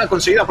lo han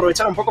conseguido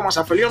aprovechar un poco más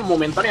a APHELION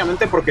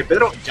momentáneamente, porque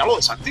Pedro ya lo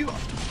desactiva.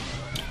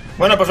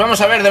 Bueno, pues vamos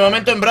a ver, de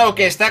momento en Brawl,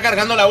 que está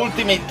cargando la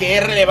ultimate, que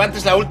es relevante,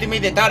 es la ultimate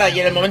de Tara, y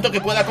en el momento que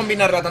pueda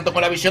combinarla tanto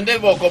con la visión de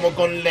Bo como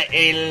con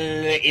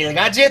el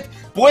gadget,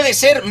 puede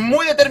ser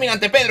muy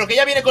determinante. Pedro, que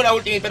ya viene con la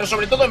ultimate, pero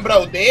sobre todo en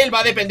Brawl, de él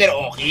va a depender.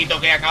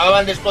 Ojito, que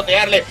acababan de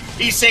spotearle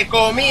y se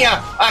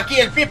comía aquí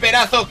el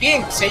piperazo.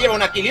 King se lleva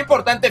una kill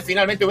importante,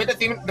 finalmente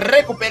VT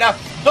recupera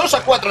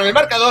 2-4 en el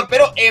marcador,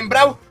 pero en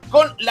Brawl,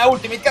 con la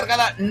ultimate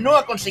cargada, no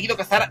ha conseguido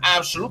cazar a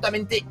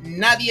absolutamente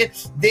nadie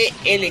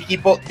del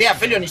equipo de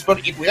APHELION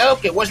eSports. Y cuidado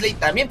que Wesley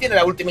también tiene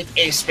la ultimate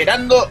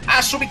esperando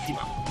a su víctima.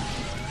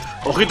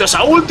 Ojito,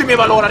 esa ultimate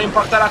va a lograr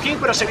impactar a King,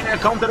 pero se viene el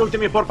counter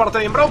ultimate por parte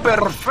de Brawl,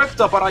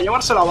 perfecto para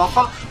llevarse la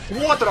baja.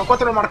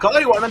 4-4 el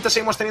marcador, igualmente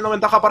seguimos teniendo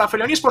ventaja para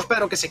APHELION eSports,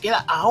 Pedro, que se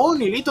queda a un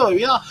hilito de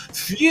vida,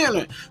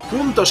 100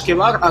 puntos que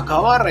va a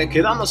acabar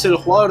quedándose el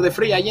jugador de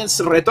Free Agents.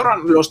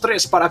 Retornan los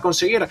 3 para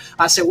conseguir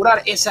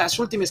asegurar esas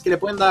ultimates que le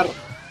pueden dar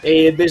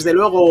desde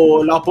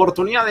luego la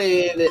oportunidad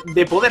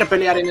de poder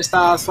pelear en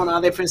esta zona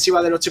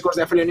defensiva de los chicos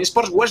de APHELION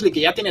eSports. Wesley,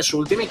 que ya tiene su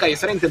ultimate,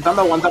 Cayecera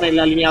intentando aguantar en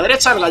la línea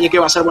derecha, el galle que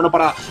va a ser bueno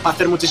para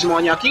hacer muchísimo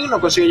daño a King,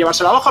 no consigue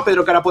llevarse la baja.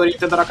 Pedro, que ahora podría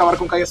intentar acabar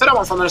con Cayecera,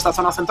 avanzando en esta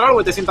zona central.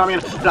 VT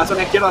también en la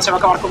zona izquierda se va a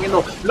acabar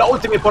comiendo la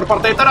ultimate por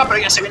parte de Tara, pero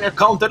ya se viene el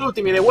counter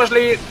ultimate de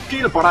Wesley,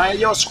 kill para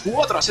ellos,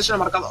 4-6 en el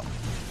marcador.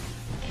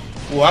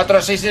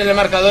 4-6 en el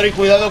marcador, y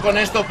cuidado con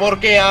esto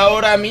porque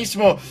ahora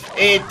mismo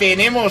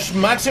tenemos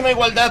máxima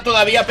igualdad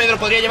todavía. Pedro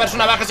podría llevarse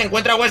una baja, se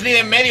encuentra Wesley de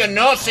en medio,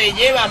 no se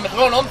lleva,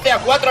 con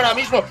 11-4 ahora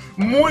mismo.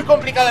 Muy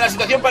complicada la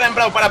situación para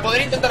Brawl para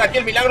poder intentar aquí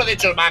el milagro, de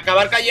hecho va a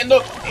acabar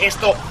cayendo.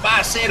 Esto va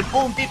a ser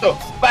puntito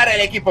para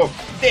el equipo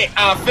de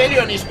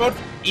APHELION eSports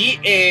y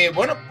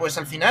bueno, pues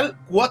al final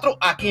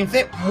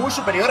 4-15, muy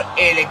superior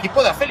el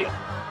equipo de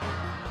APHELION.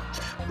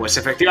 Pues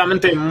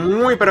efectivamente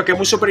muy, pero que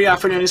muy superior a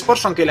APHELION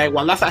eSports, aunque la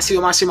igualdad ha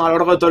sido máxima a lo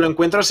largo de todo el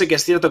encuentro. Sí que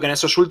es cierto que en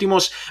esos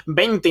últimos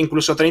 20,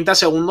 incluso 30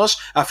 segundos,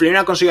 APHELION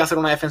ha conseguido hacer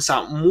una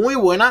defensa muy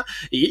buena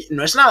y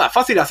no es nada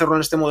fácil hacerlo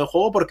en este modo de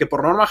juego porque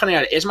por norma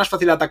general es más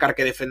fácil atacar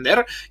que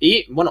defender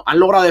y, bueno, han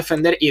logrado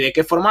defender y de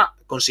qué forma,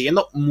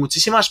 consiguiendo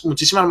muchísimas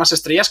más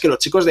estrellas que los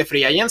chicos de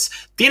Free Agents.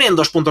 Tienen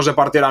 2 puntos de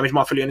partida ahora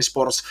mismo APHELION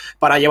eSports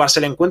para llevarse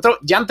el encuentro,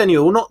 ya han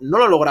tenido uno, no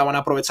lo lograban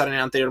aprovechar en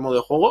el anterior modo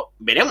de juego,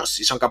 veremos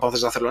si son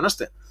capaces de hacerlo en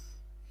este.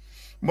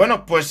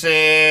 Bueno, pues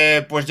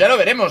ya lo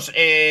veremos.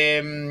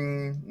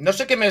 No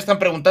sé qué me están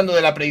preguntando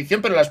de la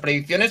predicción, pero las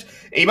predicciones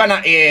iban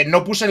a...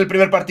 no puse en el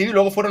primer partido y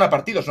luego fueron a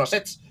partidos, no a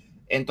sets.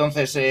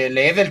 Entonces,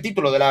 leed el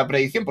título de la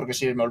predicción, porque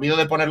si me olvido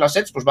de poner las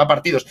sets, pues va a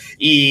partidos.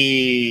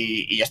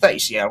 Y ya está.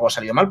 Y si algo ha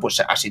salido mal, pues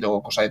ha sido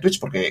cosa de Twitch,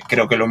 porque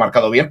creo que lo he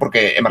marcado bien,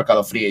 porque he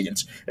marcado Free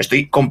Agents.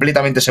 Estoy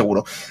completamente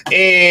seguro.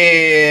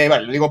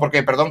 Vale, lo digo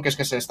porque, perdón, que es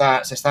que se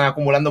están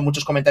acumulando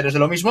muchos comentarios de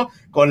lo mismo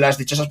con las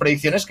dichosas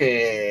predicciones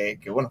que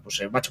bueno, pues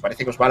macho,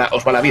 parece que os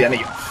va la vida en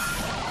ello.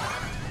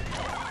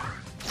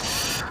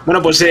 Bueno,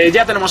 pues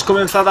ya tenemos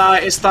comenzada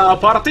esta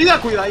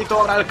partida. Cuidadito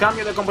ahora el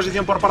cambio de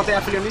composición por parte de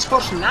APHELION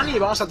eSports. Nani,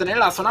 vamos a tener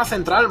en la zona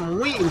central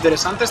muy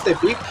interesante este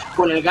pick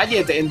con el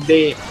gadget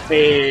de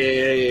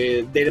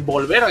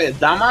volver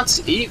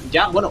damage y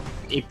ya, bueno,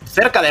 y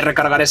cerca de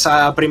recargar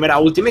esa primera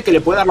ultimate que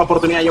le puede dar la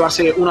oportunidad de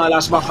llevarse una de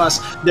las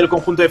bajas del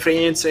conjunto de Free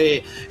Agents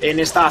en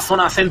esta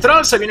zona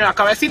central. Se viene la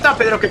cabecita,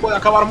 Pedro, que puede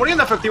acabar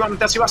muriendo,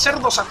 efectivamente así va a ser,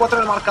 2-4 en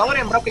el marcador.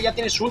 En Brawl, que ya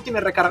tiene su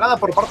ultimate recargada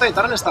por parte de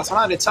Tara en esta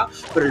zona derecha,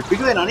 pero el pick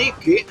de Nani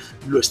que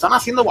lo están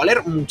haciendo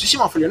valer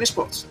muchísimo a APHELION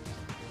eSports.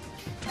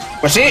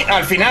 Pues sí,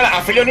 al final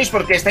APHELION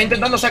eSports, que está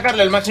intentando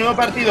sacarle el máximo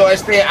partido a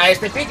este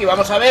pick, y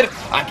vamos a ver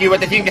aquí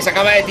VT que se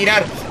acaba de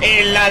tirar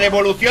en la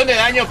devolución de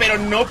daño, pero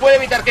no puede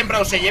evitar que en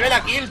Brawl se lleve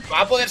la kill.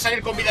 Va a poder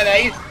salir con vida de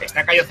ahí.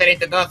 Está Cayocera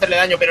intentando hacerle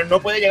daño, pero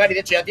no puede llegar, y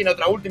de hecho ya tiene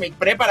otra ultimate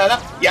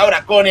preparada. Y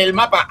ahora con el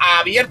mapa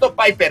abierto,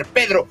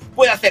 Pedro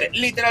puede hacer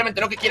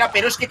literalmente lo que quiera,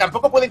 pero es que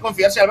tampoco pueden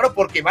confiarse al Brawl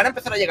porque van a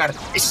empezar a llegar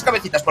esas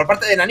cabecitas por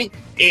parte de Nani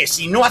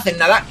si no hacen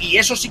nada, y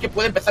eso sí que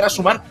puede empezar a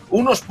sumar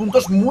unos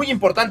puntos muy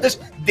importantes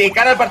de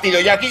cara al partido.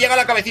 Y aquí llega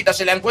la cabecita,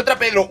 se la encuentra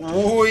Pedro,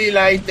 uy,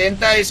 la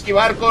intenta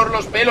esquivar con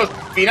los pelos,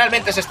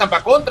 finalmente se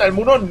estampa contra el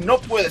muro, no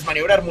puedes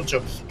maniobrar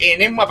mucho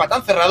en un mapa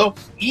tan cerrado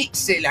y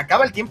se le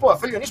acaba el tiempo a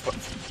APHELION eSports.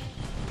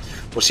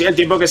 Pues sí, el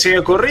tiempo que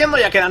sigue corriendo,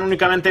 ya quedan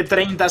únicamente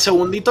 30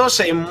 segunditos,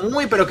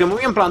 muy pero que muy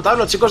bien plantados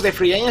los chicos de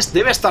Free Agents.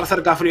 Debe estar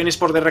cerca APHELION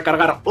eSports de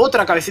recargar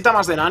otra cabecita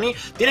más de Nani.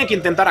 Tienen que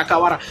intentar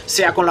acabar,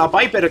 sea con la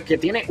Piper, que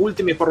tiene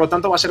ultimate, por lo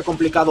tanto va a ser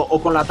complicado,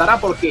 o con la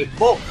Tara, porque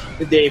Bo,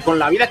 con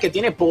la vida que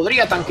tiene,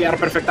 podría tanquear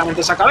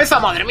perfectamente esa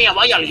cabeza. Madre mía,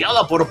 vaya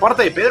liada por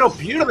parte de Pedro,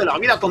 pierde la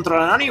vida contra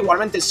la Nani.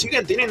 Igualmente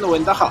siguen teniendo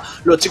ventaja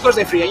los chicos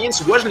de Free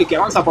Agents. Wesley, que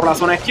avanza por la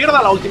zona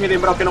izquierda, la ultimate de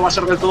Brawl, que no va a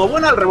ser del todo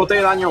buena, el rebote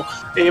de daño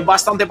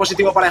bastante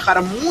positivo para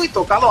dejar muy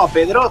tocado a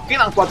Pedro.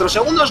 Quedan 4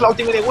 segundos, la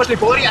ultimate de Wesley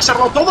podría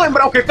serlo todo. En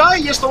Brawl que cae,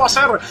 y esto va a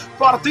ser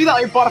partida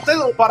y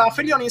partido para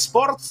APHELION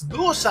eSports.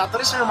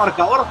 2-3 en el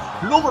marcador,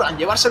 logran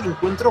llevarse el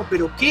encuentro,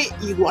 pero qué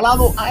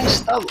igualado ha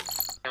estado.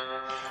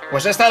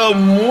 Pues ha estado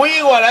muy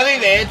igualado y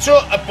de hecho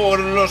por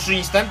los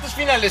instantes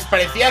finales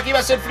parecía que iba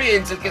a ser Free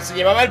Agents el que se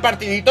llevaba el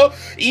partidito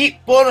y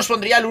nos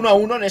pondría el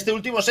 1-1 en este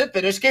último set,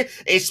 pero es que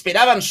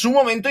esperaban su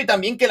momento y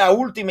también que la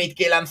ultimate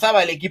que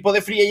lanzaba el equipo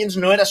de Free Agents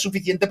no era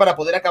suficiente para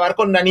poder acabar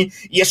con Nani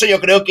y eso yo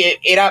creo que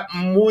era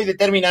muy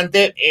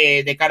determinante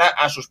de cara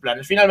a sus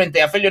planes.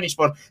 Finalmente APHELION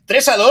eSports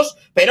 3-2,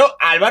 pero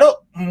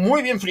Álvaro,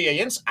 muy bien Free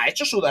Agents, ha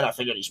hecho sudar a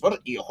APHELION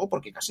eSports y ojo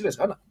porque casi les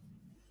gana.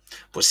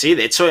 Pues sí,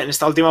 de hecho en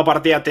esta última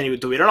partida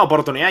tuvieron la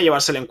oportunidad de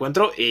llevarse el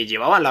encuentro y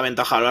llevaban la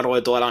ventaja a lo largo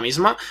de toda la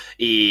misma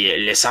y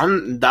les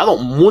han dado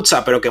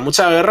mucha, pero que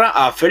mucha guerra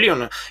a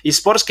APHELION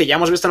eSports, que ya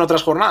hemos visto en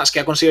otras jornadas que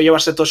ha conseguido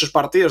llevarse todos sus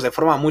partidos de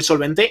forma muy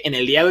solvente. En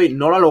el día de hoy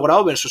no lo ha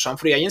logrado versus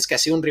Free Agents, que ha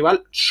sido un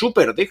rival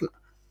súper digno.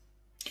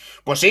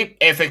 Pues sí,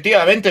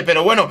 efectivamente,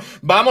 pero bueno,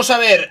 vamos a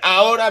ver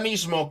ahora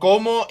mismo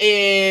cómo,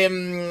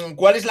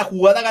 cuál es la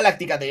jugada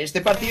galáctica de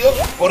este partido,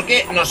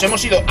 porque nos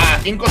hemos ido a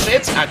 5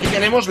 sets. Aquí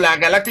tenemos la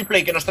Galactic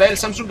Play que nos trae el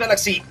Samsung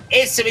Galaxy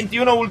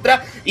S21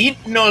 Ultra y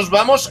nos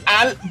vamos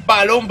al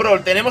balón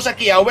Brawl. Tenemos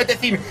aquí a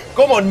VTZim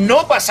como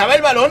no pasaba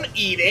el balón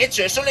y de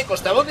hecho eso le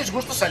costaba un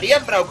disgusto, salía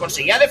en Brawl,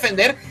 conseguía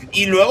defender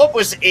y luego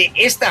pues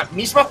esta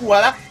misma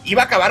jugada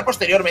iba a acabar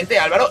posteriormente,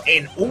 Álvaro,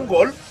 en un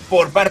gol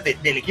por parte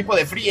del equipo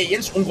de Free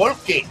Agents, un gol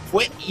que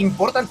fue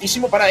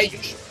importantísimo para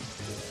ellos.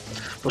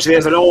 Pues sí,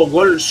 desde luego,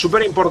 gol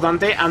súper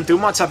importante ante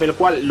un matchup el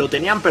cual lo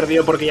tenían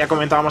perdido porque ya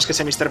comentábamos que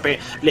ese Mr. P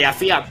le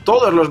hacía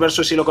todos los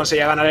versos y lo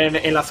conseguía ganar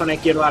en la zona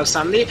izquierda al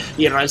Sandy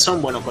y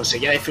Ralson, bueno,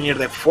 conseguía definir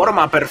de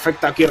forma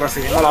perfecta aquí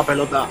recibiendo la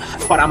pelota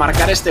para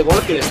marcar este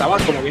gol que le estaba,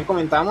 como bien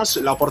comentábamos,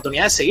 la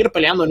oportunidad de seguir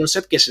peleando en un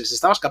set que se les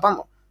estaba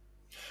escapando.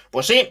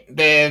 Pues sí,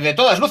 de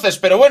todas luces,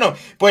 pero bueno,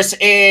 pues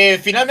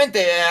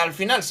finalmente, al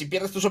final, si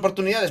pierdes tus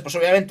oportunidades, pues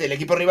obviamente el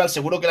equipo rival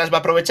seguro que las va a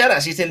aprovechar,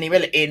 así es el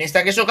nivel en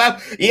esta Queso Cup,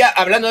 y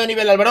hablando de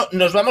nivel, Álvaro,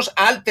 nos vamos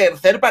al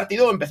tercer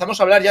partido, empezamos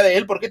a hablar ya de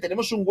él porque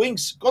tenemos un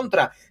Wings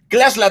contra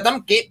Clash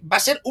LATAM que va a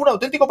ser un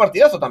auténtico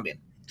partidazo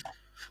también.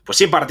 Pues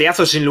sí,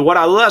 partidazo, sin lugar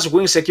a dudas.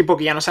 Wings, equipo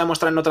que ya nos ha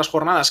demostrado en otras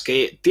jornadas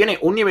que tiene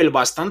un nivel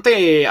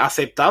bastante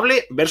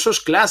aceptable,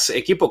 versus Clash,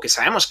 equipo que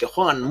sabemos que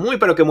juegan muy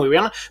pero que muy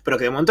bien, pero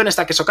que de momento en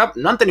esta Queso Cup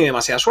no han tenido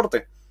demasiada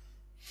suerte.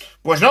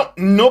 Pues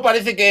no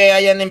parece que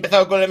hayan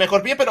empezado con el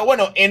mejor pie, pero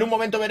bueno, en un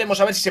momento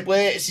veremos a ver si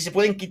se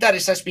pueden quitar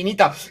esa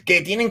espinita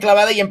que tienen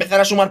clavada y empezar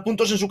a sumar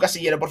puntos en su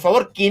casillero. Por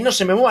favor, que no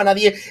se me mueva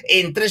nadie,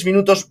 en 3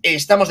 minutos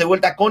estamos de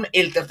vuelta con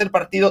el tercer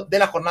partido de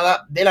la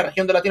jornada de la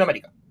región de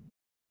Latinoamérica.